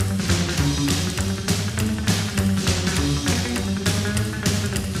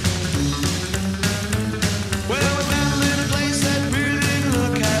 Well, we found a little place that really didn't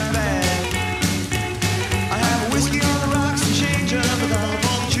look half bad. I have a whiskey on the rocks and change up with all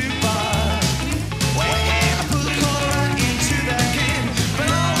the jukebox. Well, yeah, I put the quarter right into that can, but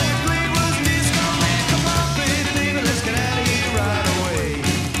all they played was disco man. Come on, baby, let's get out of here right away.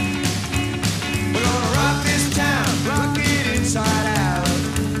 We're gonna rock this town, rock it inside out.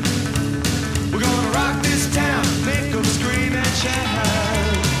 We're gonna rock this town, make 'em scream and shout.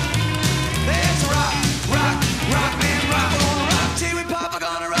 Let's rock, rock, rock, man, rock. We're gonna rock till we pop. We're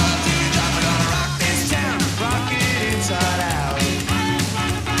gonna rock till we drop. We're gonna rock this town, rock it inside out.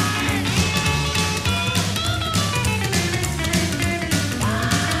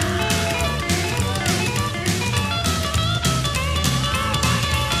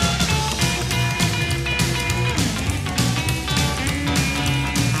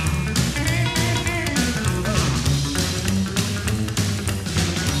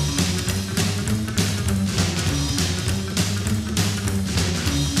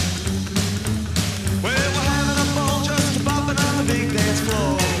 Well, we're having a ball just bopping on the big dance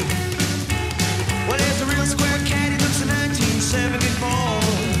floor. Well, there's a real square cat, he looks in 1974.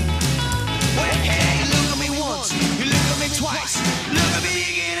 Well, hey, you look at me once, you look at me twice, look at me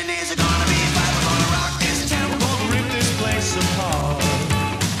again, and there's gonna be a fight. We're gonna rock this town, we're gonna rip this place apart.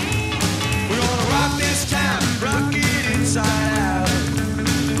 We're gonna rock this town, rock it inside out.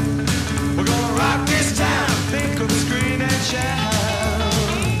 We're gonna rock this town, make 'em scream and shout.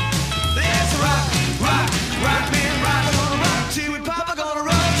 Let's rock, rock, rock, man, rock. We're gonna rock till we pop. We're gonna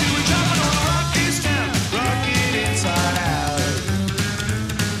rock till we drop. We're gonna rock this town, rock it inside out.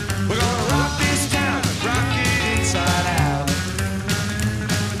 We're gonna rock this town, rock it inside out.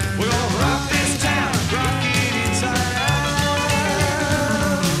 We're gonna rock this town, rock it inside out.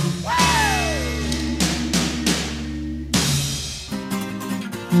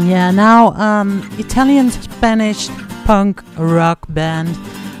 Yeah, now Italian-Spanish punk rock band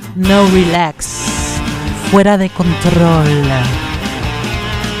No Relax, Fuera de Control.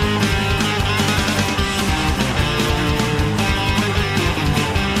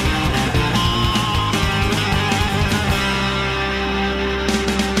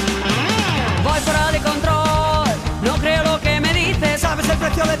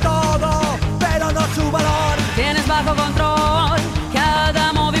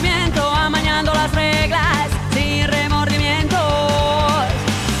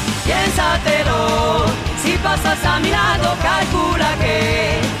 pasas a mi lado, calcula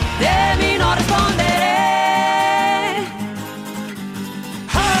que de mí no responderé.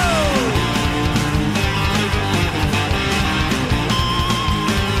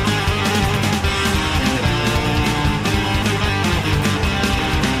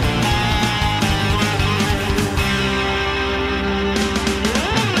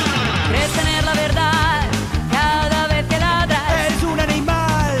 Crees tener la verdad cada vez que ladras. Eres un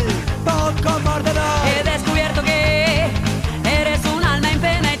animal poco mordedor. He descubierto que eres un alma en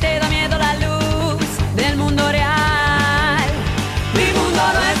pena y te da miedo la luz del mundo real. Mi mundo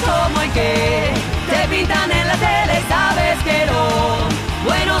no es como el que te pintan en la tele. Sabes que lo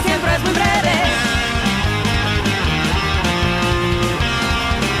bueno siempre es muy breve.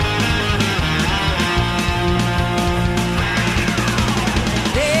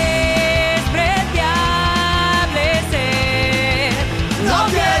 Despreciable ser. No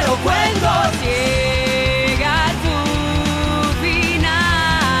quiero cuentos, llega tu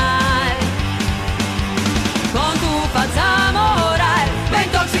final. Con tu falsa moral me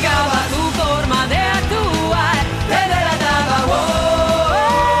intoxicaba tu forma de actuar. Te delataba,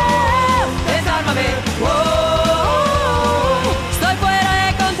 wow, desármame, wow, estoy fuera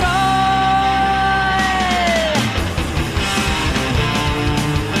de control.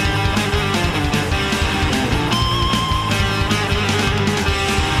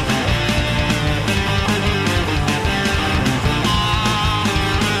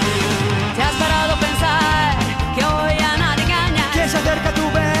 ¿Te has parado a pensar que hoy a nadie engaña? Quien se acerca a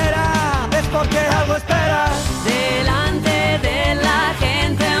tu vera es porque algo esperas. Delante de la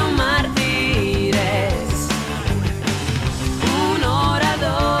gente un mártir es un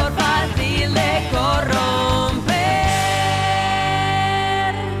orador fácil de corromper.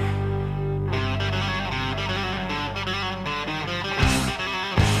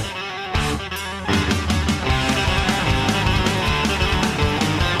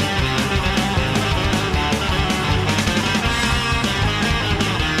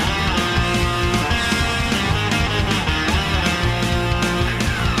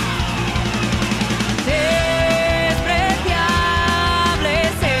 Despreciable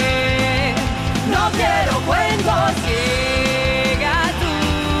ser. No quiero cuentos, llega tu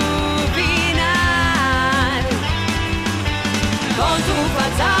final. Con tu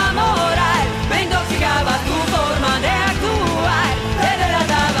falsa moral me intoxicaba tu forma de actuar. Te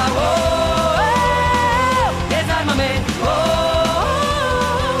delataba, wow, desármame,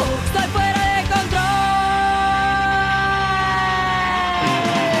 wow, estoy fuera de control.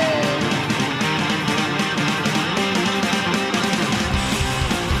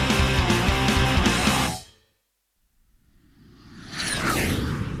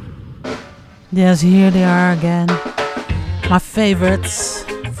 Yes, here they are again. My favorites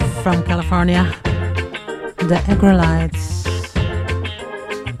from California. The Agrolites.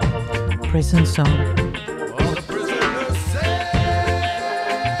 Prison Song.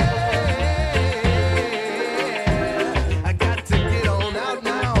 I got to get on out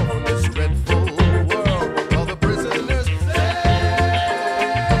now from this dreadful world. All the prisoners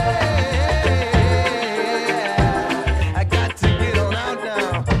I got to get on out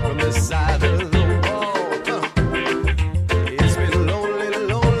now from this side of the wall. It's been lonely,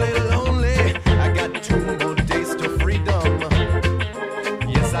 lonely, lonely. I got 2 more days to freedom.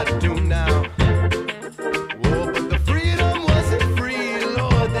 Yes, I do now.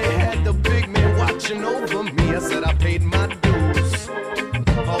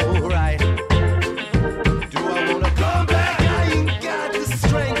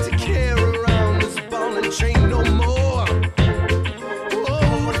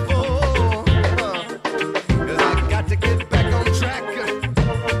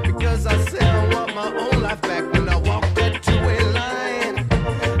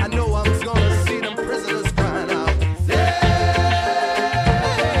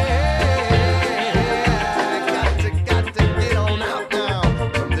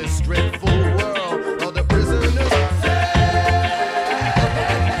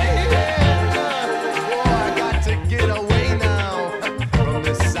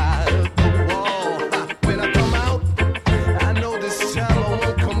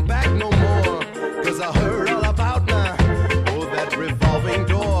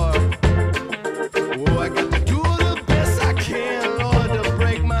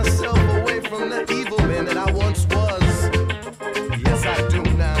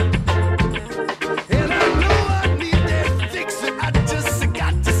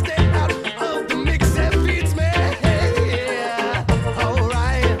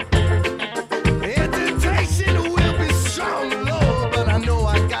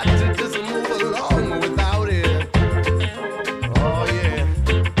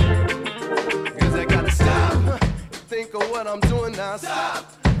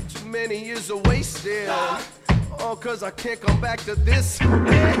 many years are wasted. Oh, 'cause I can't come back to this.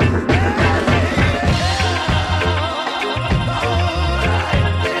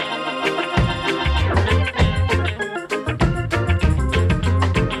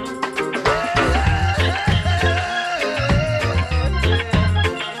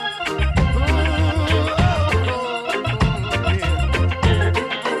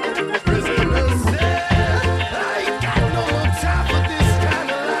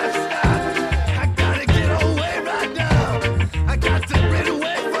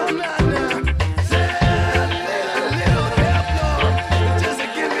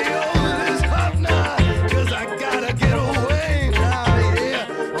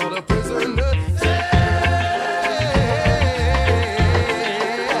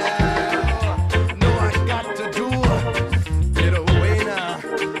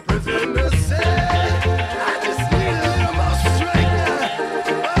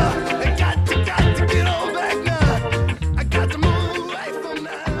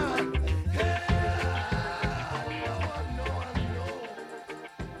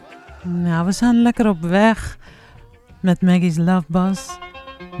 Nou, we zijn lekker op weg met Maggie's Love Bus.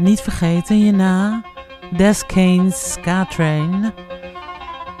 Niet vergeten hierna Des Kane's Ska Train.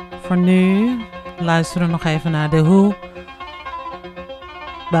 Voor nu luisteren we nog even naar The Who.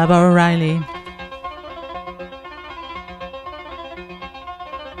 Baba O'Reilly.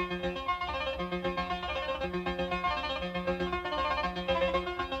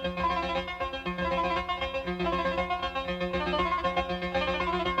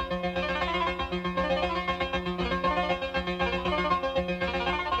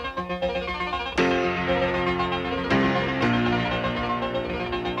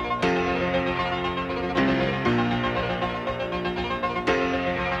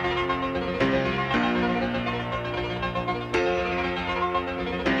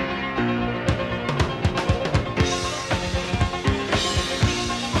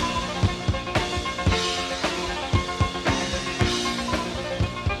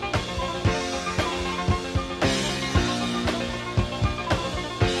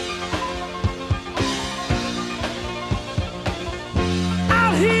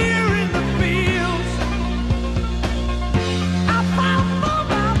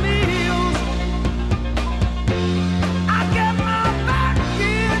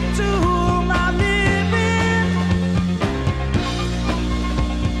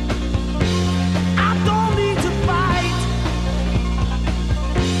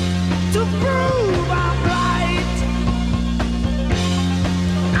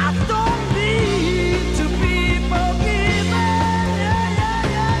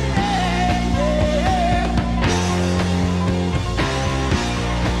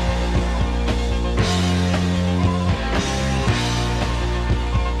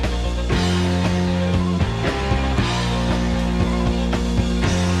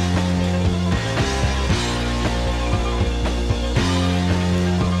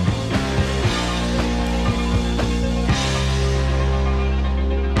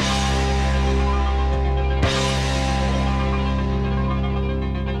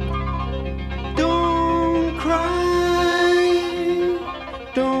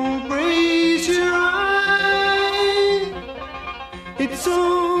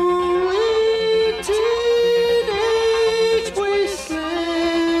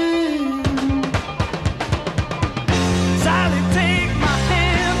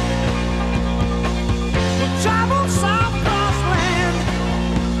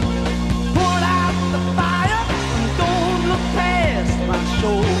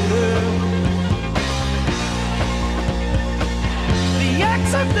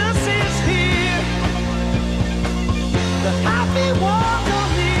 Exodus is here. The happy ones are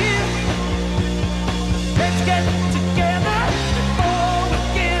near.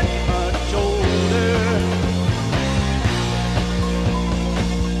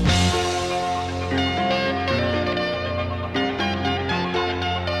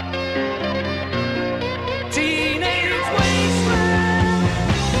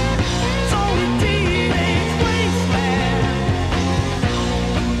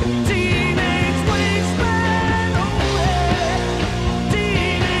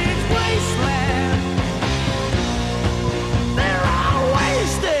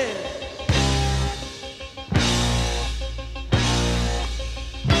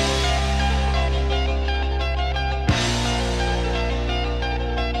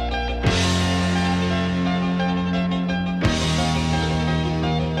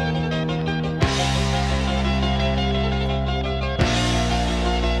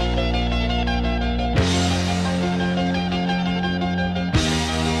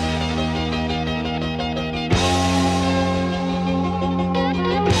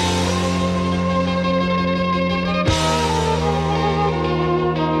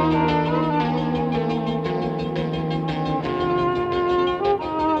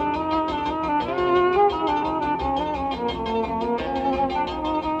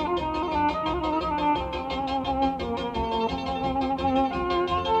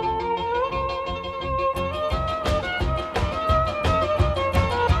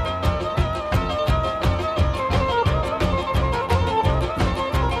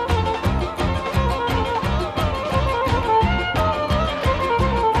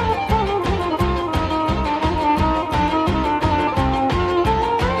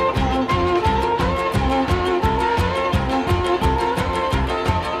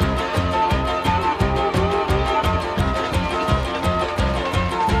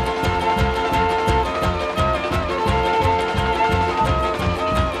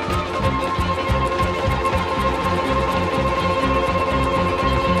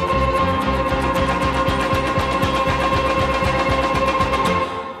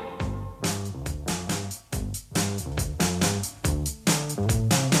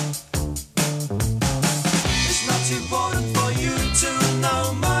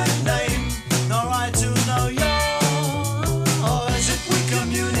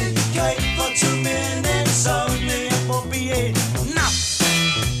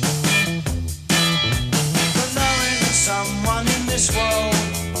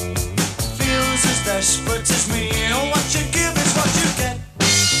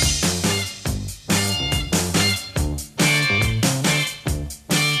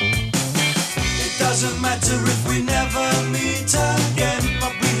 doesn't matter if we never meet again.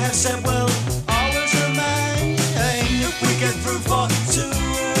 But we have said we'll always remain. If we get through for 2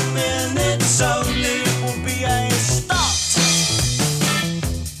 minutes only, it will be a start.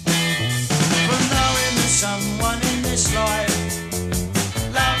 From knowing that someone in this life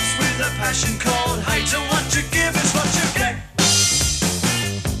loves with a passion called hate, and what you give is what you get.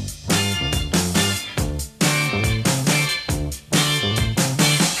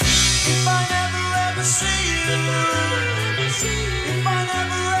 If I never ever see you, if I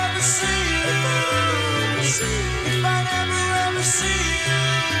never ever see you, if I never ever see you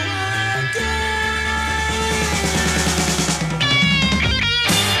again.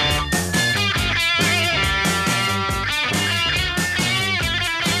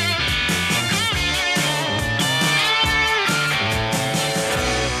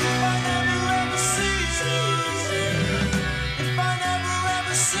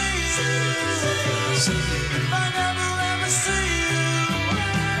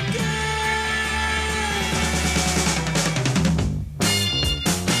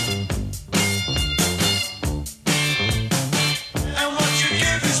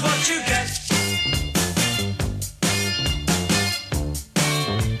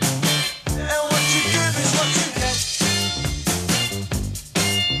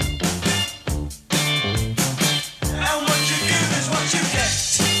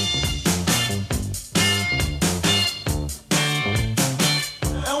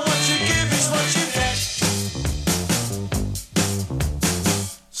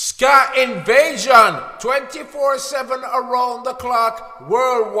 Ska Invasion, 24/7 around the clock,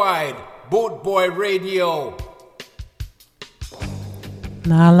 worldwide. Boot Boy Radio.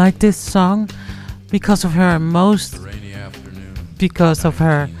 Now I like this song because of her because of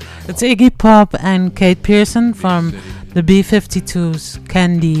her. It's Iggy Pop and Kate Pearson from the B-52s,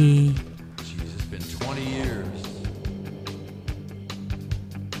 Candy. It's been 20 years.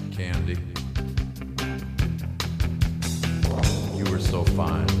 Candy. You were so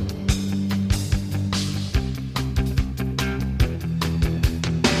fine.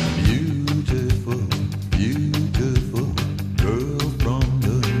 Beautiful, beautiful girl from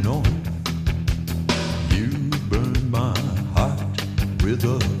the north. You burned my heart with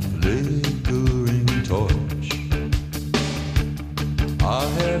a flickering torch. I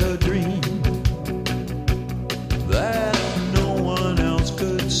had a dream that no one else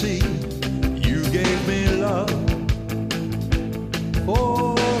could see. You gave me love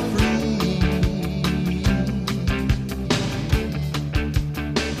for free.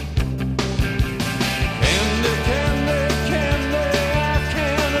 Candy, candy, candy, I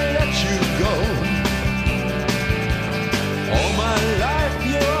can't let you go. All my life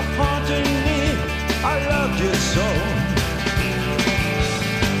you're haunting me, I love you so.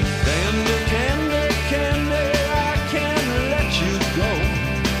 Candy, candy, candy, I can't let you go.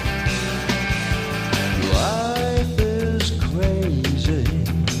 Life is crazy.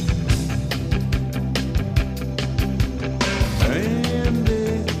 Candy,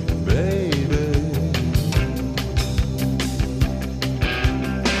 baby.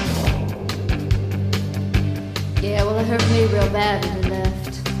 Yeah, well, it hurt me real bad when you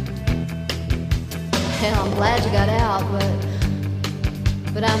left. Hell, I'm glad you got out,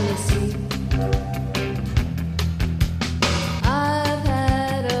 but I miss you. I've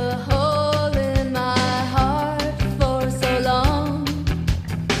had a hole in my heart for so long.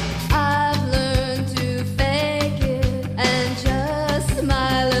 I've learned to fake it and just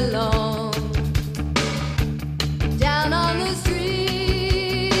smile along. Down on the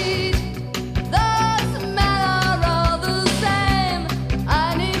street, the smell are all the same.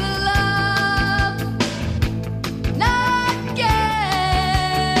 I need a love, not games.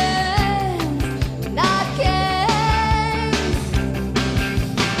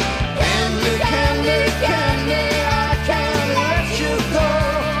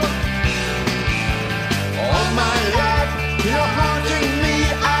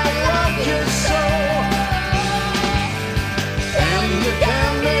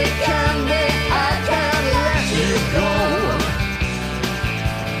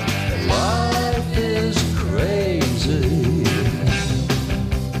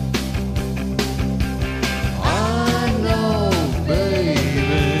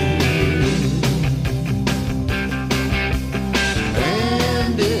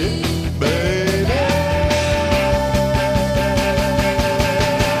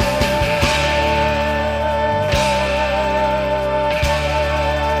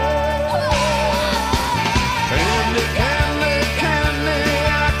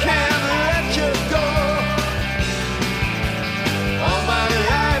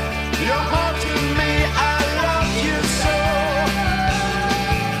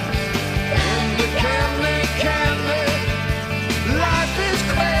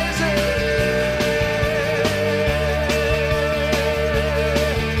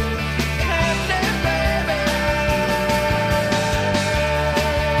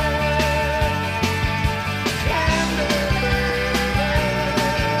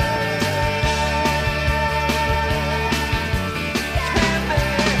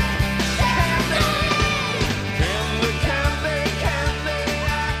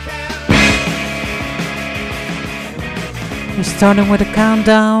 We're starting with a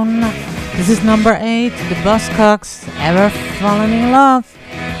countdown. This is number 8, the Buzzcocks, Ever Fallen in Love.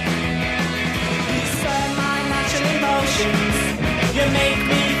 You make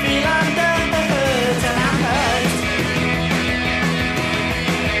me feel under the hurt and I'm hurt.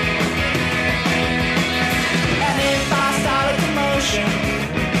 And if I start a commotion,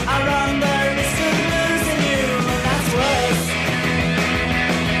 I run the risk of losing you, and that's worse.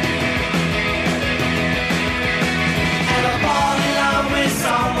 Ever fall in love with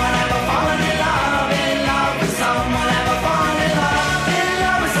someone, ever fallen in love with someone, ever fall in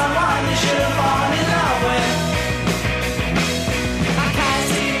love with someone you should have fallen in love with.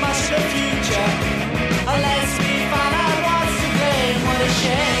 The future, unless we find out what's to blame. What a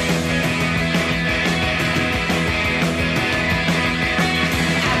shame.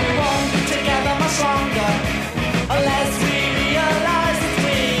 And we won't be together much longer unless we realize that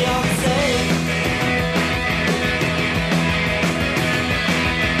we are the same.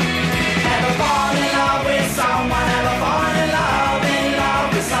 Ever fall in love with someone, ever fall in love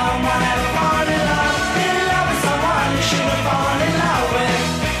with someone, ever fall in love with someone you should have fallen in love with.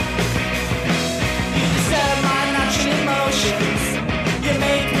 Emotions. You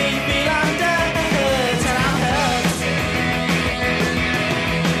make me feel under the hurt and I'm hurt.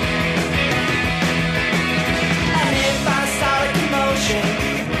 And if I start a commotion,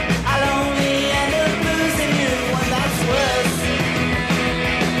 I'll only end up losing you, and that's worse.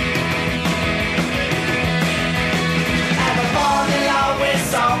 Ever fall in love with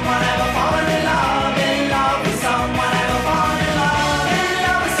someone, ever fallen in love with someone, ever fall in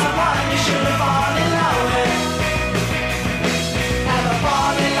love with someone you should have fallen in love with.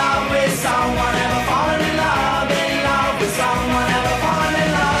 Fall in love with someone, ever fallen in love with someone, ever fallen in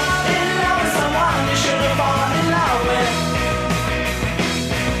love with someone you should have fallen in love with.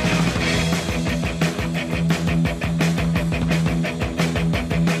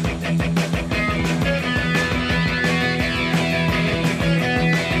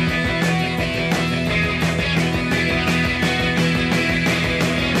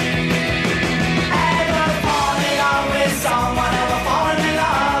 Ever fall in love with someone, ever fallen in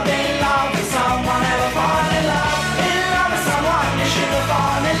love with someone, ever fall in love with someone you should have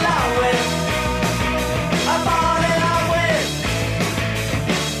fallen in love with. I fall in love with.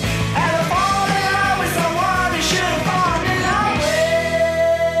 Ever fall in love with someone you should have fallen in love with.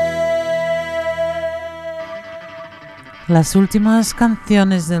 Las últimas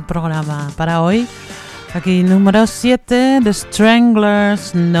canciones del programa para hoy. Aquí número 7, The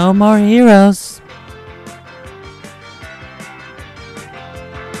Stranglers, No More Heroes.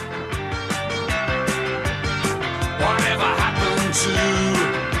 Whatever happened to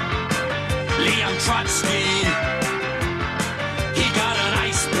Leon Trotsky? He got an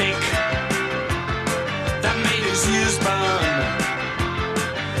ice pick that made his ears burn.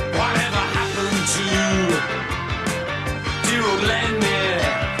 Whatever happened to dear old Lenin,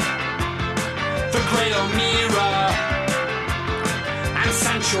 the great O'Meara, and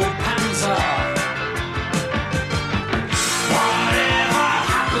Sancho Panza? Whatever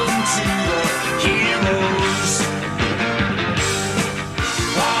happened to the heroes?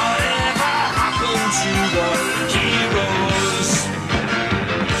 Whatever happened to the heroes?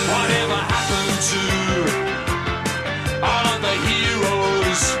 Whatever happened to all of the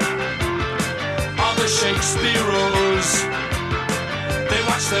heroes? All the Shakespeareos? They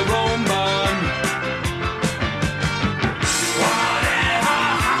watch their own burn. Whatever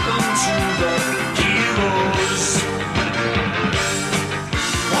happened to the heroes?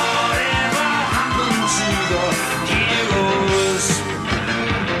 Whatever happened to the heroes?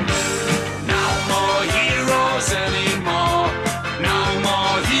 No more heroes anymore. No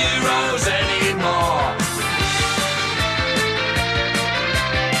more heroes anymore.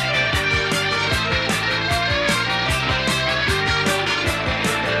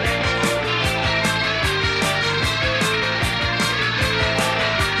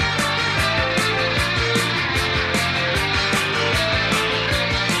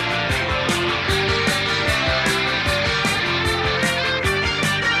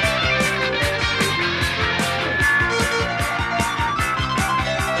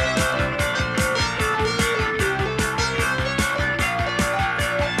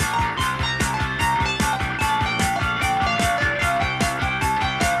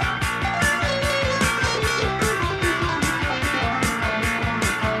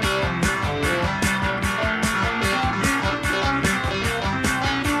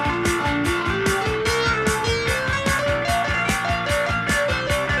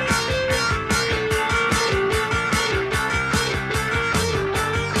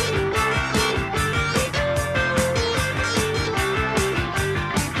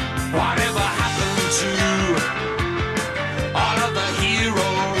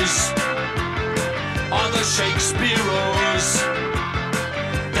 heroes, all the Shakespeareos,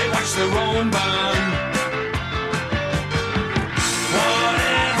 they watch their own band.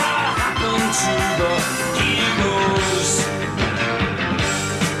 Whatever happened to the heroes?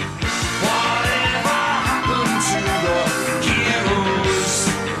 Whatever happened to the heroes?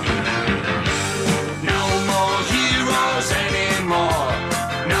 No more heroes anymore.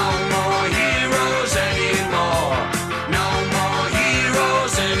 No more heroes anymore. No more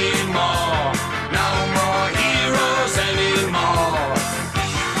heroes anymore. No more heroes anymore.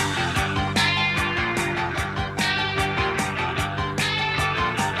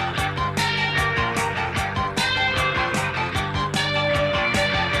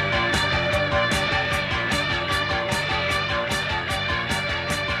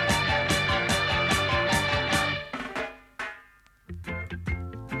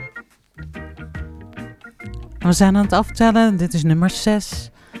 We zijn aan het aftellen. Dit is nummer 6.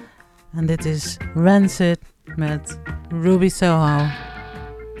 En dit is Rancid met Ruby Soho.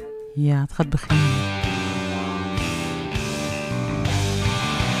 Ja, het gaat beginnen.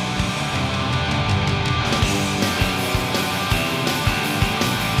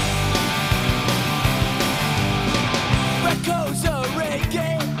 Echoes of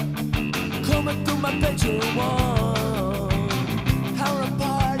reggae coming through my bedroom wall. Having a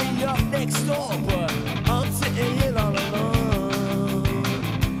party up next door, but I'm sitting here all alone.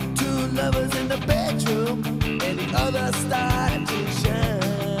 Two lovers in the bedroom, and the other started to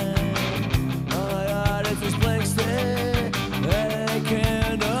shine. Oh my God, it's this blank stare. They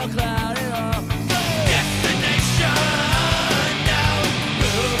candle cloud it all. Destination now.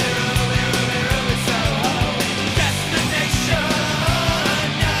 Ruby, Ruby, Ruby, Ruby Soho. Destination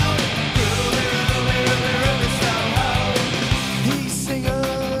now. Ruby, Ruby, Ruby, Ruby Soho. He's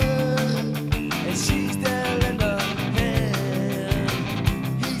singing, and she's there in the hand.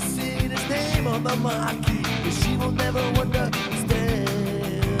 He's seen his name on the marquee, but she will never understand.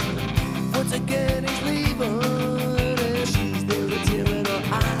 Once again he's leaving, and she's there with a tear in her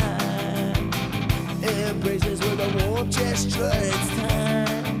eye. Embraces with a warm gesture, it's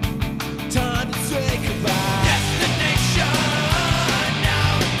time, time to say goodbye. Destination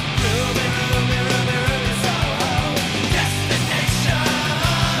now. Ruby, Ruby, Ruby, Ruby Soho. Destination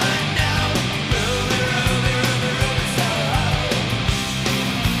now. Ruby, Ruby, Ruby, Ruby Soho.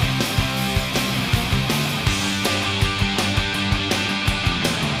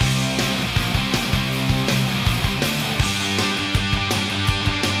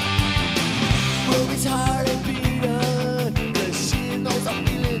 Ruby's heart is beating, 'cause she knows a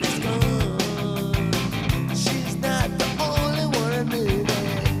feeling is gone. She's not the only one admitting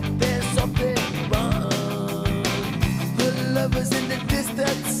there's something wrong. Her lover's in the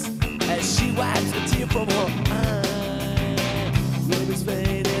distance as she wipes a tear from her eye. Ruby's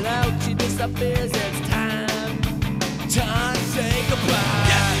fading out, she disappears, it's time, time to say goodbye.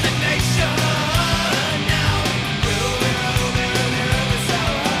 Destination now. Ruby, Ruby, Ruby, Ruby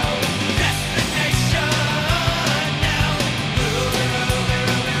Soho. Destination now. Ruby, Ruby,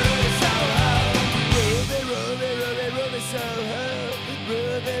 Ruby, Ruby Soho. Ruby, Ruby, Ruby, Ruby Soho.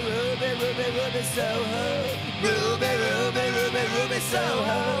 Ruby, Ruby, Ruby, Ruby Soho. Ruby, Ruby, Ruby, Ruby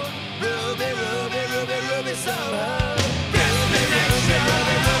Soho. Ruby, Ruby, Ruby, Ruby Soho. Ruby, Ruby,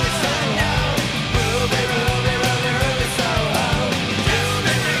 Ruby, Ruby Soho. Ruby, Ruby, Ruby, Ruby Soho.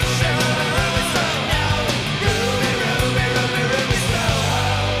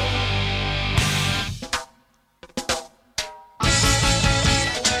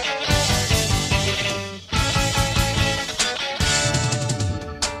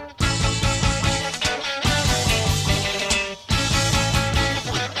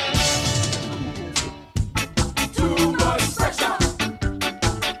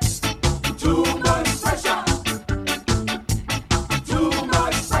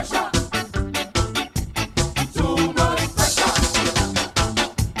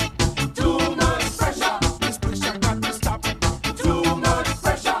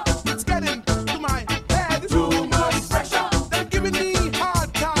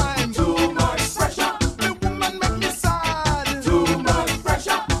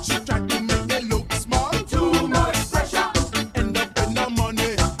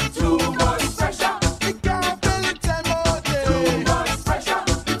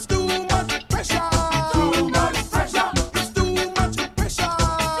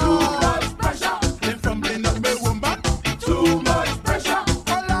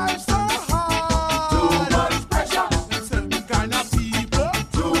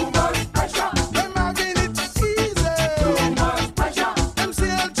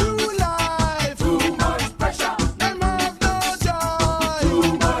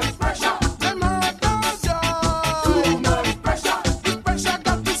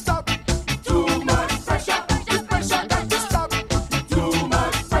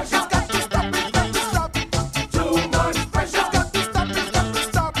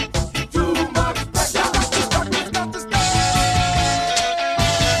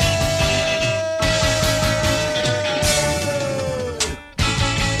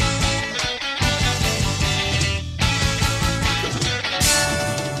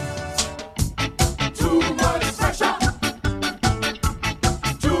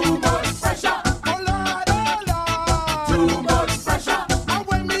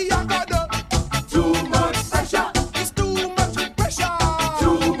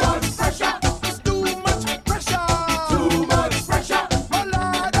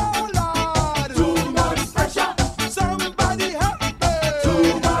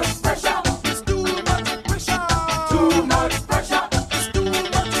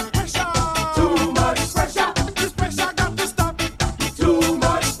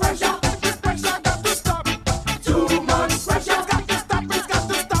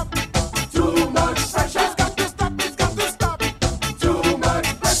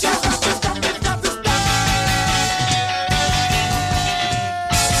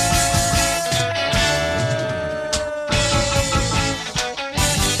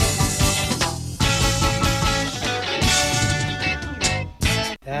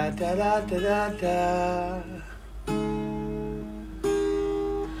 da da da da da.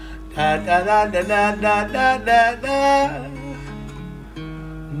 Da da da da da da da da da.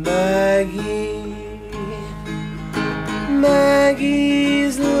 Maggie,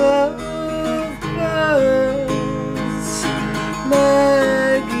 Maggie's love buzz,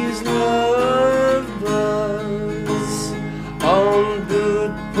 Maggie's love buzz on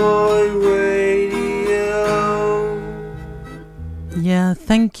Good Boy Radio. Yeah,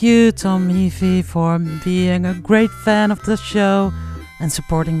 thank you, Tom Heafy, for being a great fan of the show and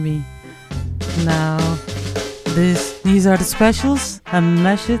supporting me. Now, these are the specials. A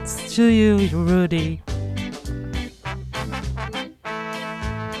message to you, Rudy.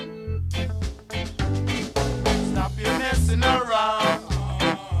 Stop your messing around.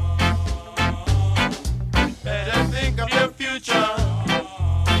 Better think of your future.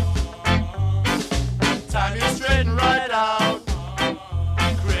 Time you straighten right out.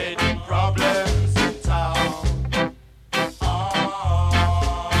 Creating problems in town.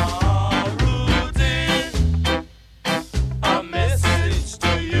 A message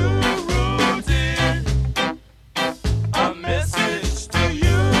to you, Rudy. A message to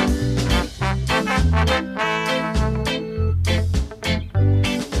you.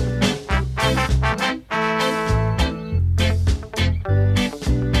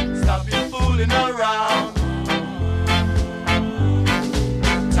 Stop your fooling around.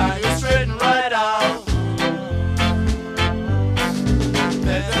 Time you straighten right out.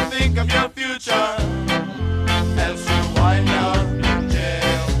 Better think of your future. Else you wind up in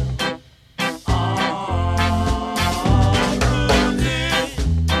jail. Rudy,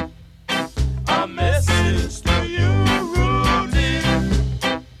 a message to you, Rudy.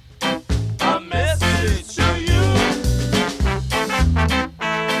 A message to you.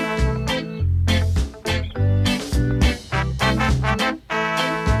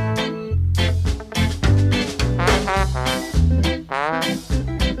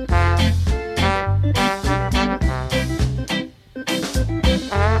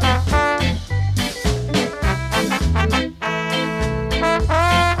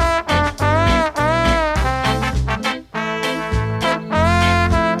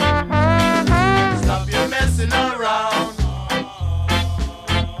 Stop your messing around.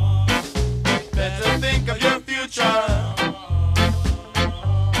 Better think of your future.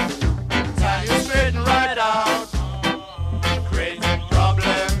 Time you straighten right out. Creating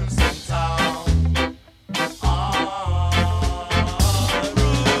problems in town.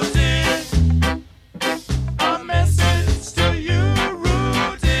 Rudy, a message to you,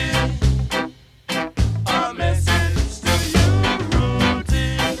 Rudy. A message to you,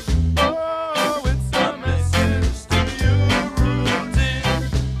 Rudy. Oh, it's a message to you, Rudy.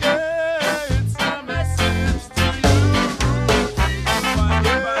 Yeah, it's a message to you, Rudy.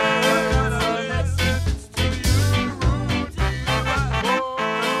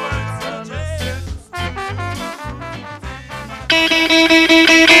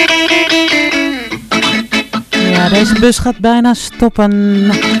 Ja, deze bus gaat bijna stoppen.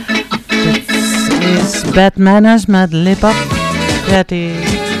 Dit is Bad Manners met Lip Up Daddy.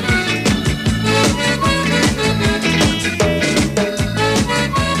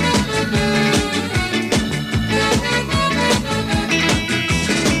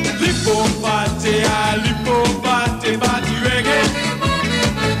 Lipo party, lipo party, party reggae.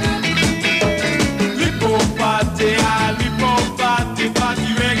 Lipo party, lipo party,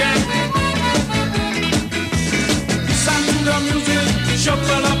 party reggae. Listen to the music,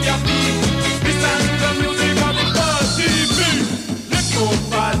 shuffle up your feet. Listen to the music of the party beat. Lipo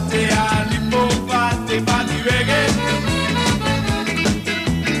party.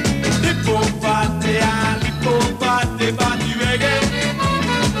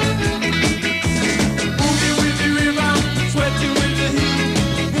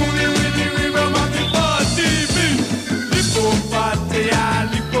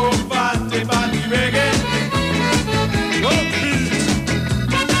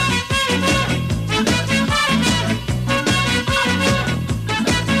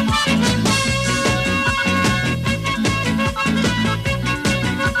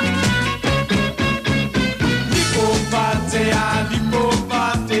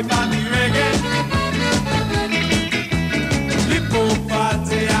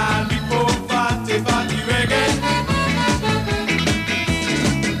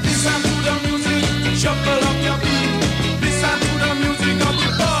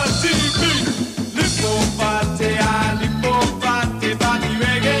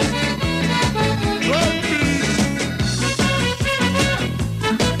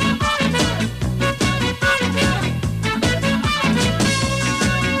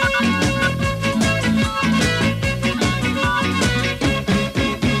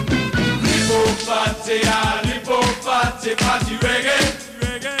 party, party reggae.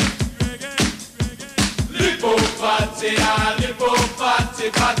 Lipo party, ah, lipo party,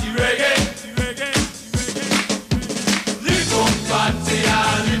 party reggae. Lipo party,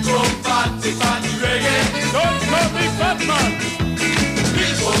 ah, lipo party, party reggae. Don't call me Batman.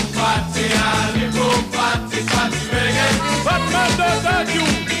 Lipo party, ah, lipo party, party reggae. Batman don't hurt you.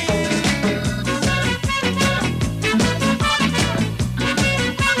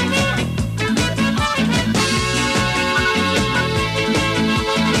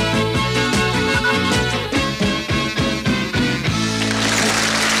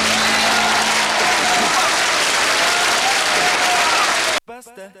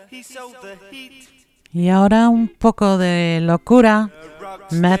 Y ahora un poco de locura,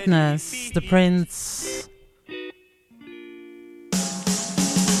 Madness, The Prince.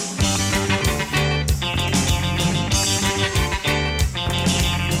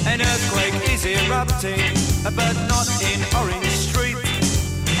 An earthquake is erupting, but not in Orange Street.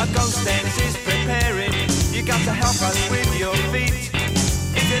 A ghost dance is preparing, you got to help us with your feet.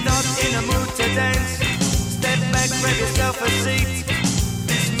 If you're not in a mood to dance, step back, grab yourself a seat.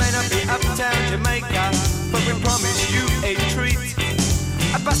 This may not be uptown Jamaica, but we promise you a treat.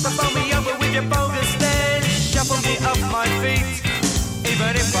 I bust the phone me over with your bogus dance, shuffle me off my feet.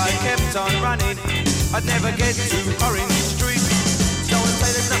 Even if I kept on running, I'd never get to Orange Street. So I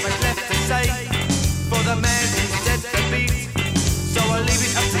say there's nothing left to say for the man who set the beat. So I'll leave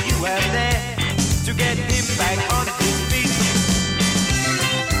it up to you out there to get him back on his feet.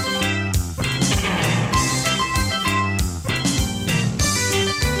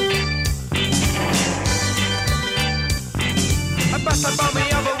 Bust up on me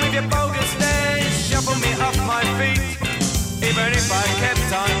over with your bogus dance, shuffle me off my feet. Even if I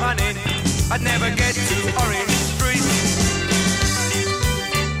kept on running, I'd never get to Orange Street.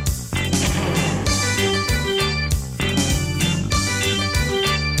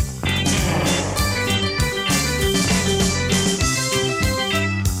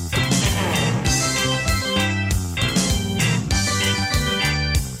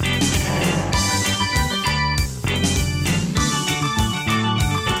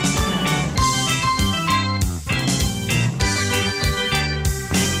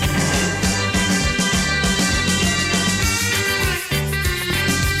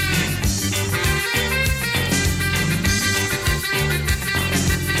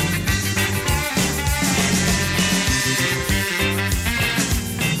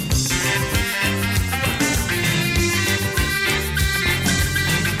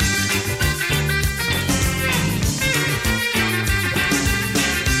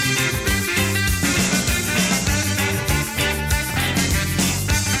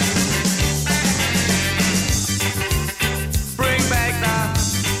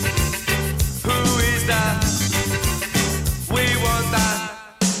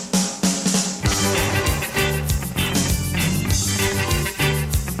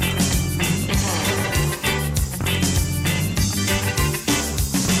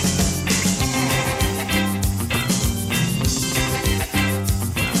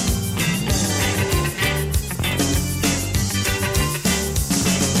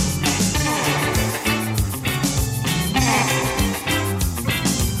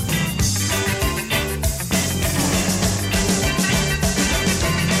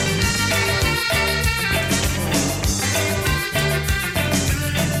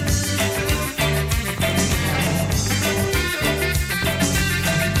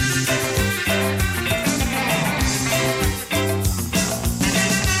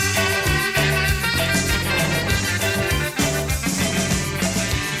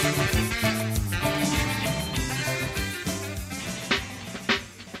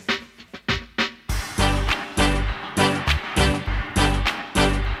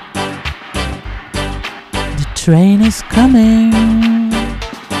 Train is coming. The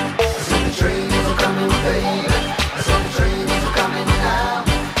train is coming, baby.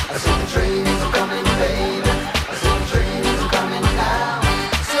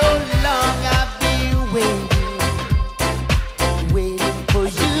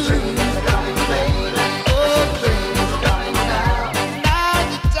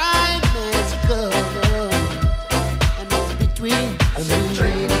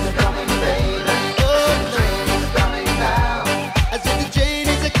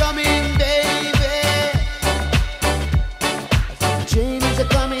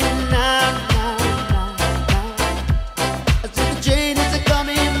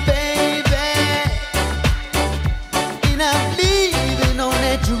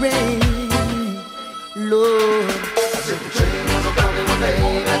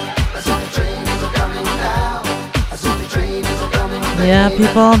 I see the train is coming now. I see the train. Yeah,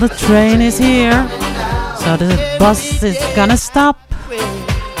 people, the train is here. So the bus is gonna stop.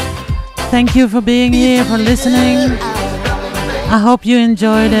 Thank you for being here, for listening. I hope you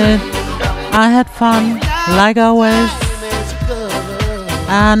enjoyed it. I had fun, like always.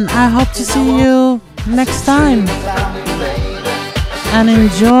 And I hope to see you next time. And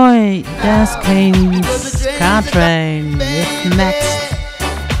enjoy Das Kane's Ska Train with Next.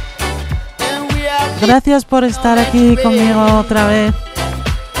 Gracias por estar aquí conmigo otra vez.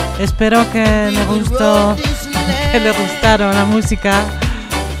 Espero que le gustó, que le gustaron la música.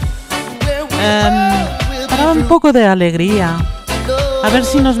 Para un poco de alegría. A ver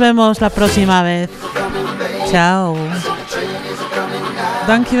si nos vemos la próxima vez. Ciao.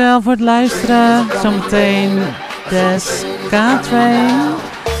 Dankjewel voor het luisteren. Zometeen de Ska Train.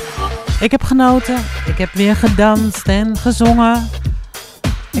 Ik heb genoten. Ik heb weer gedanst en gezongen.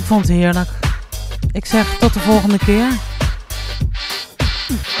 Ik vond het heerlijk. Ik zeg tot de volgende keer.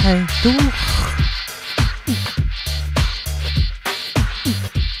 Hey, doeg.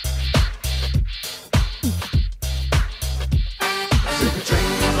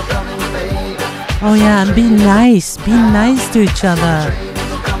 Oh yeah, and be nice to each other.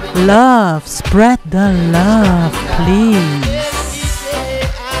 Love, spread the love, please.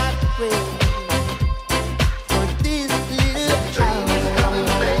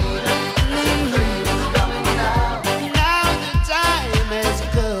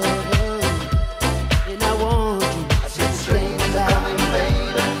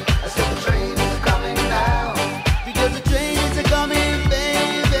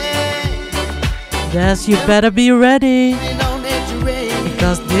 Yes, you better be ready,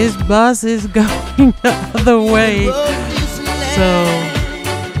 because this bus is going the other way. So,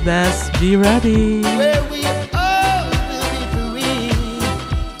 let's be ready.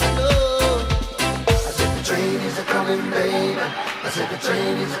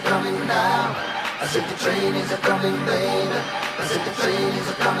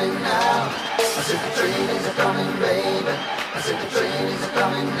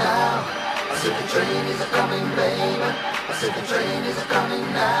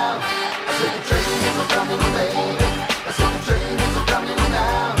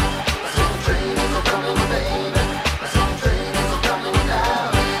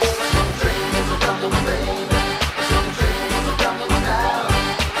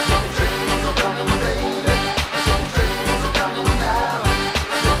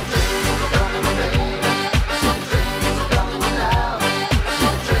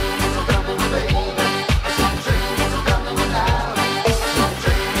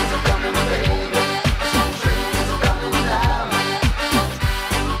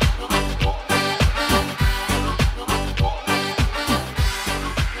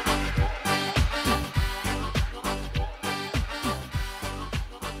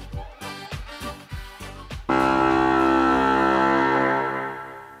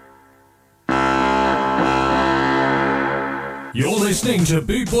 You're listening to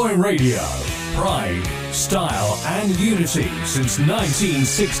Boot Boy Radio. Pride, style, and unity since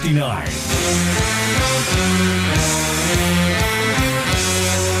 1969.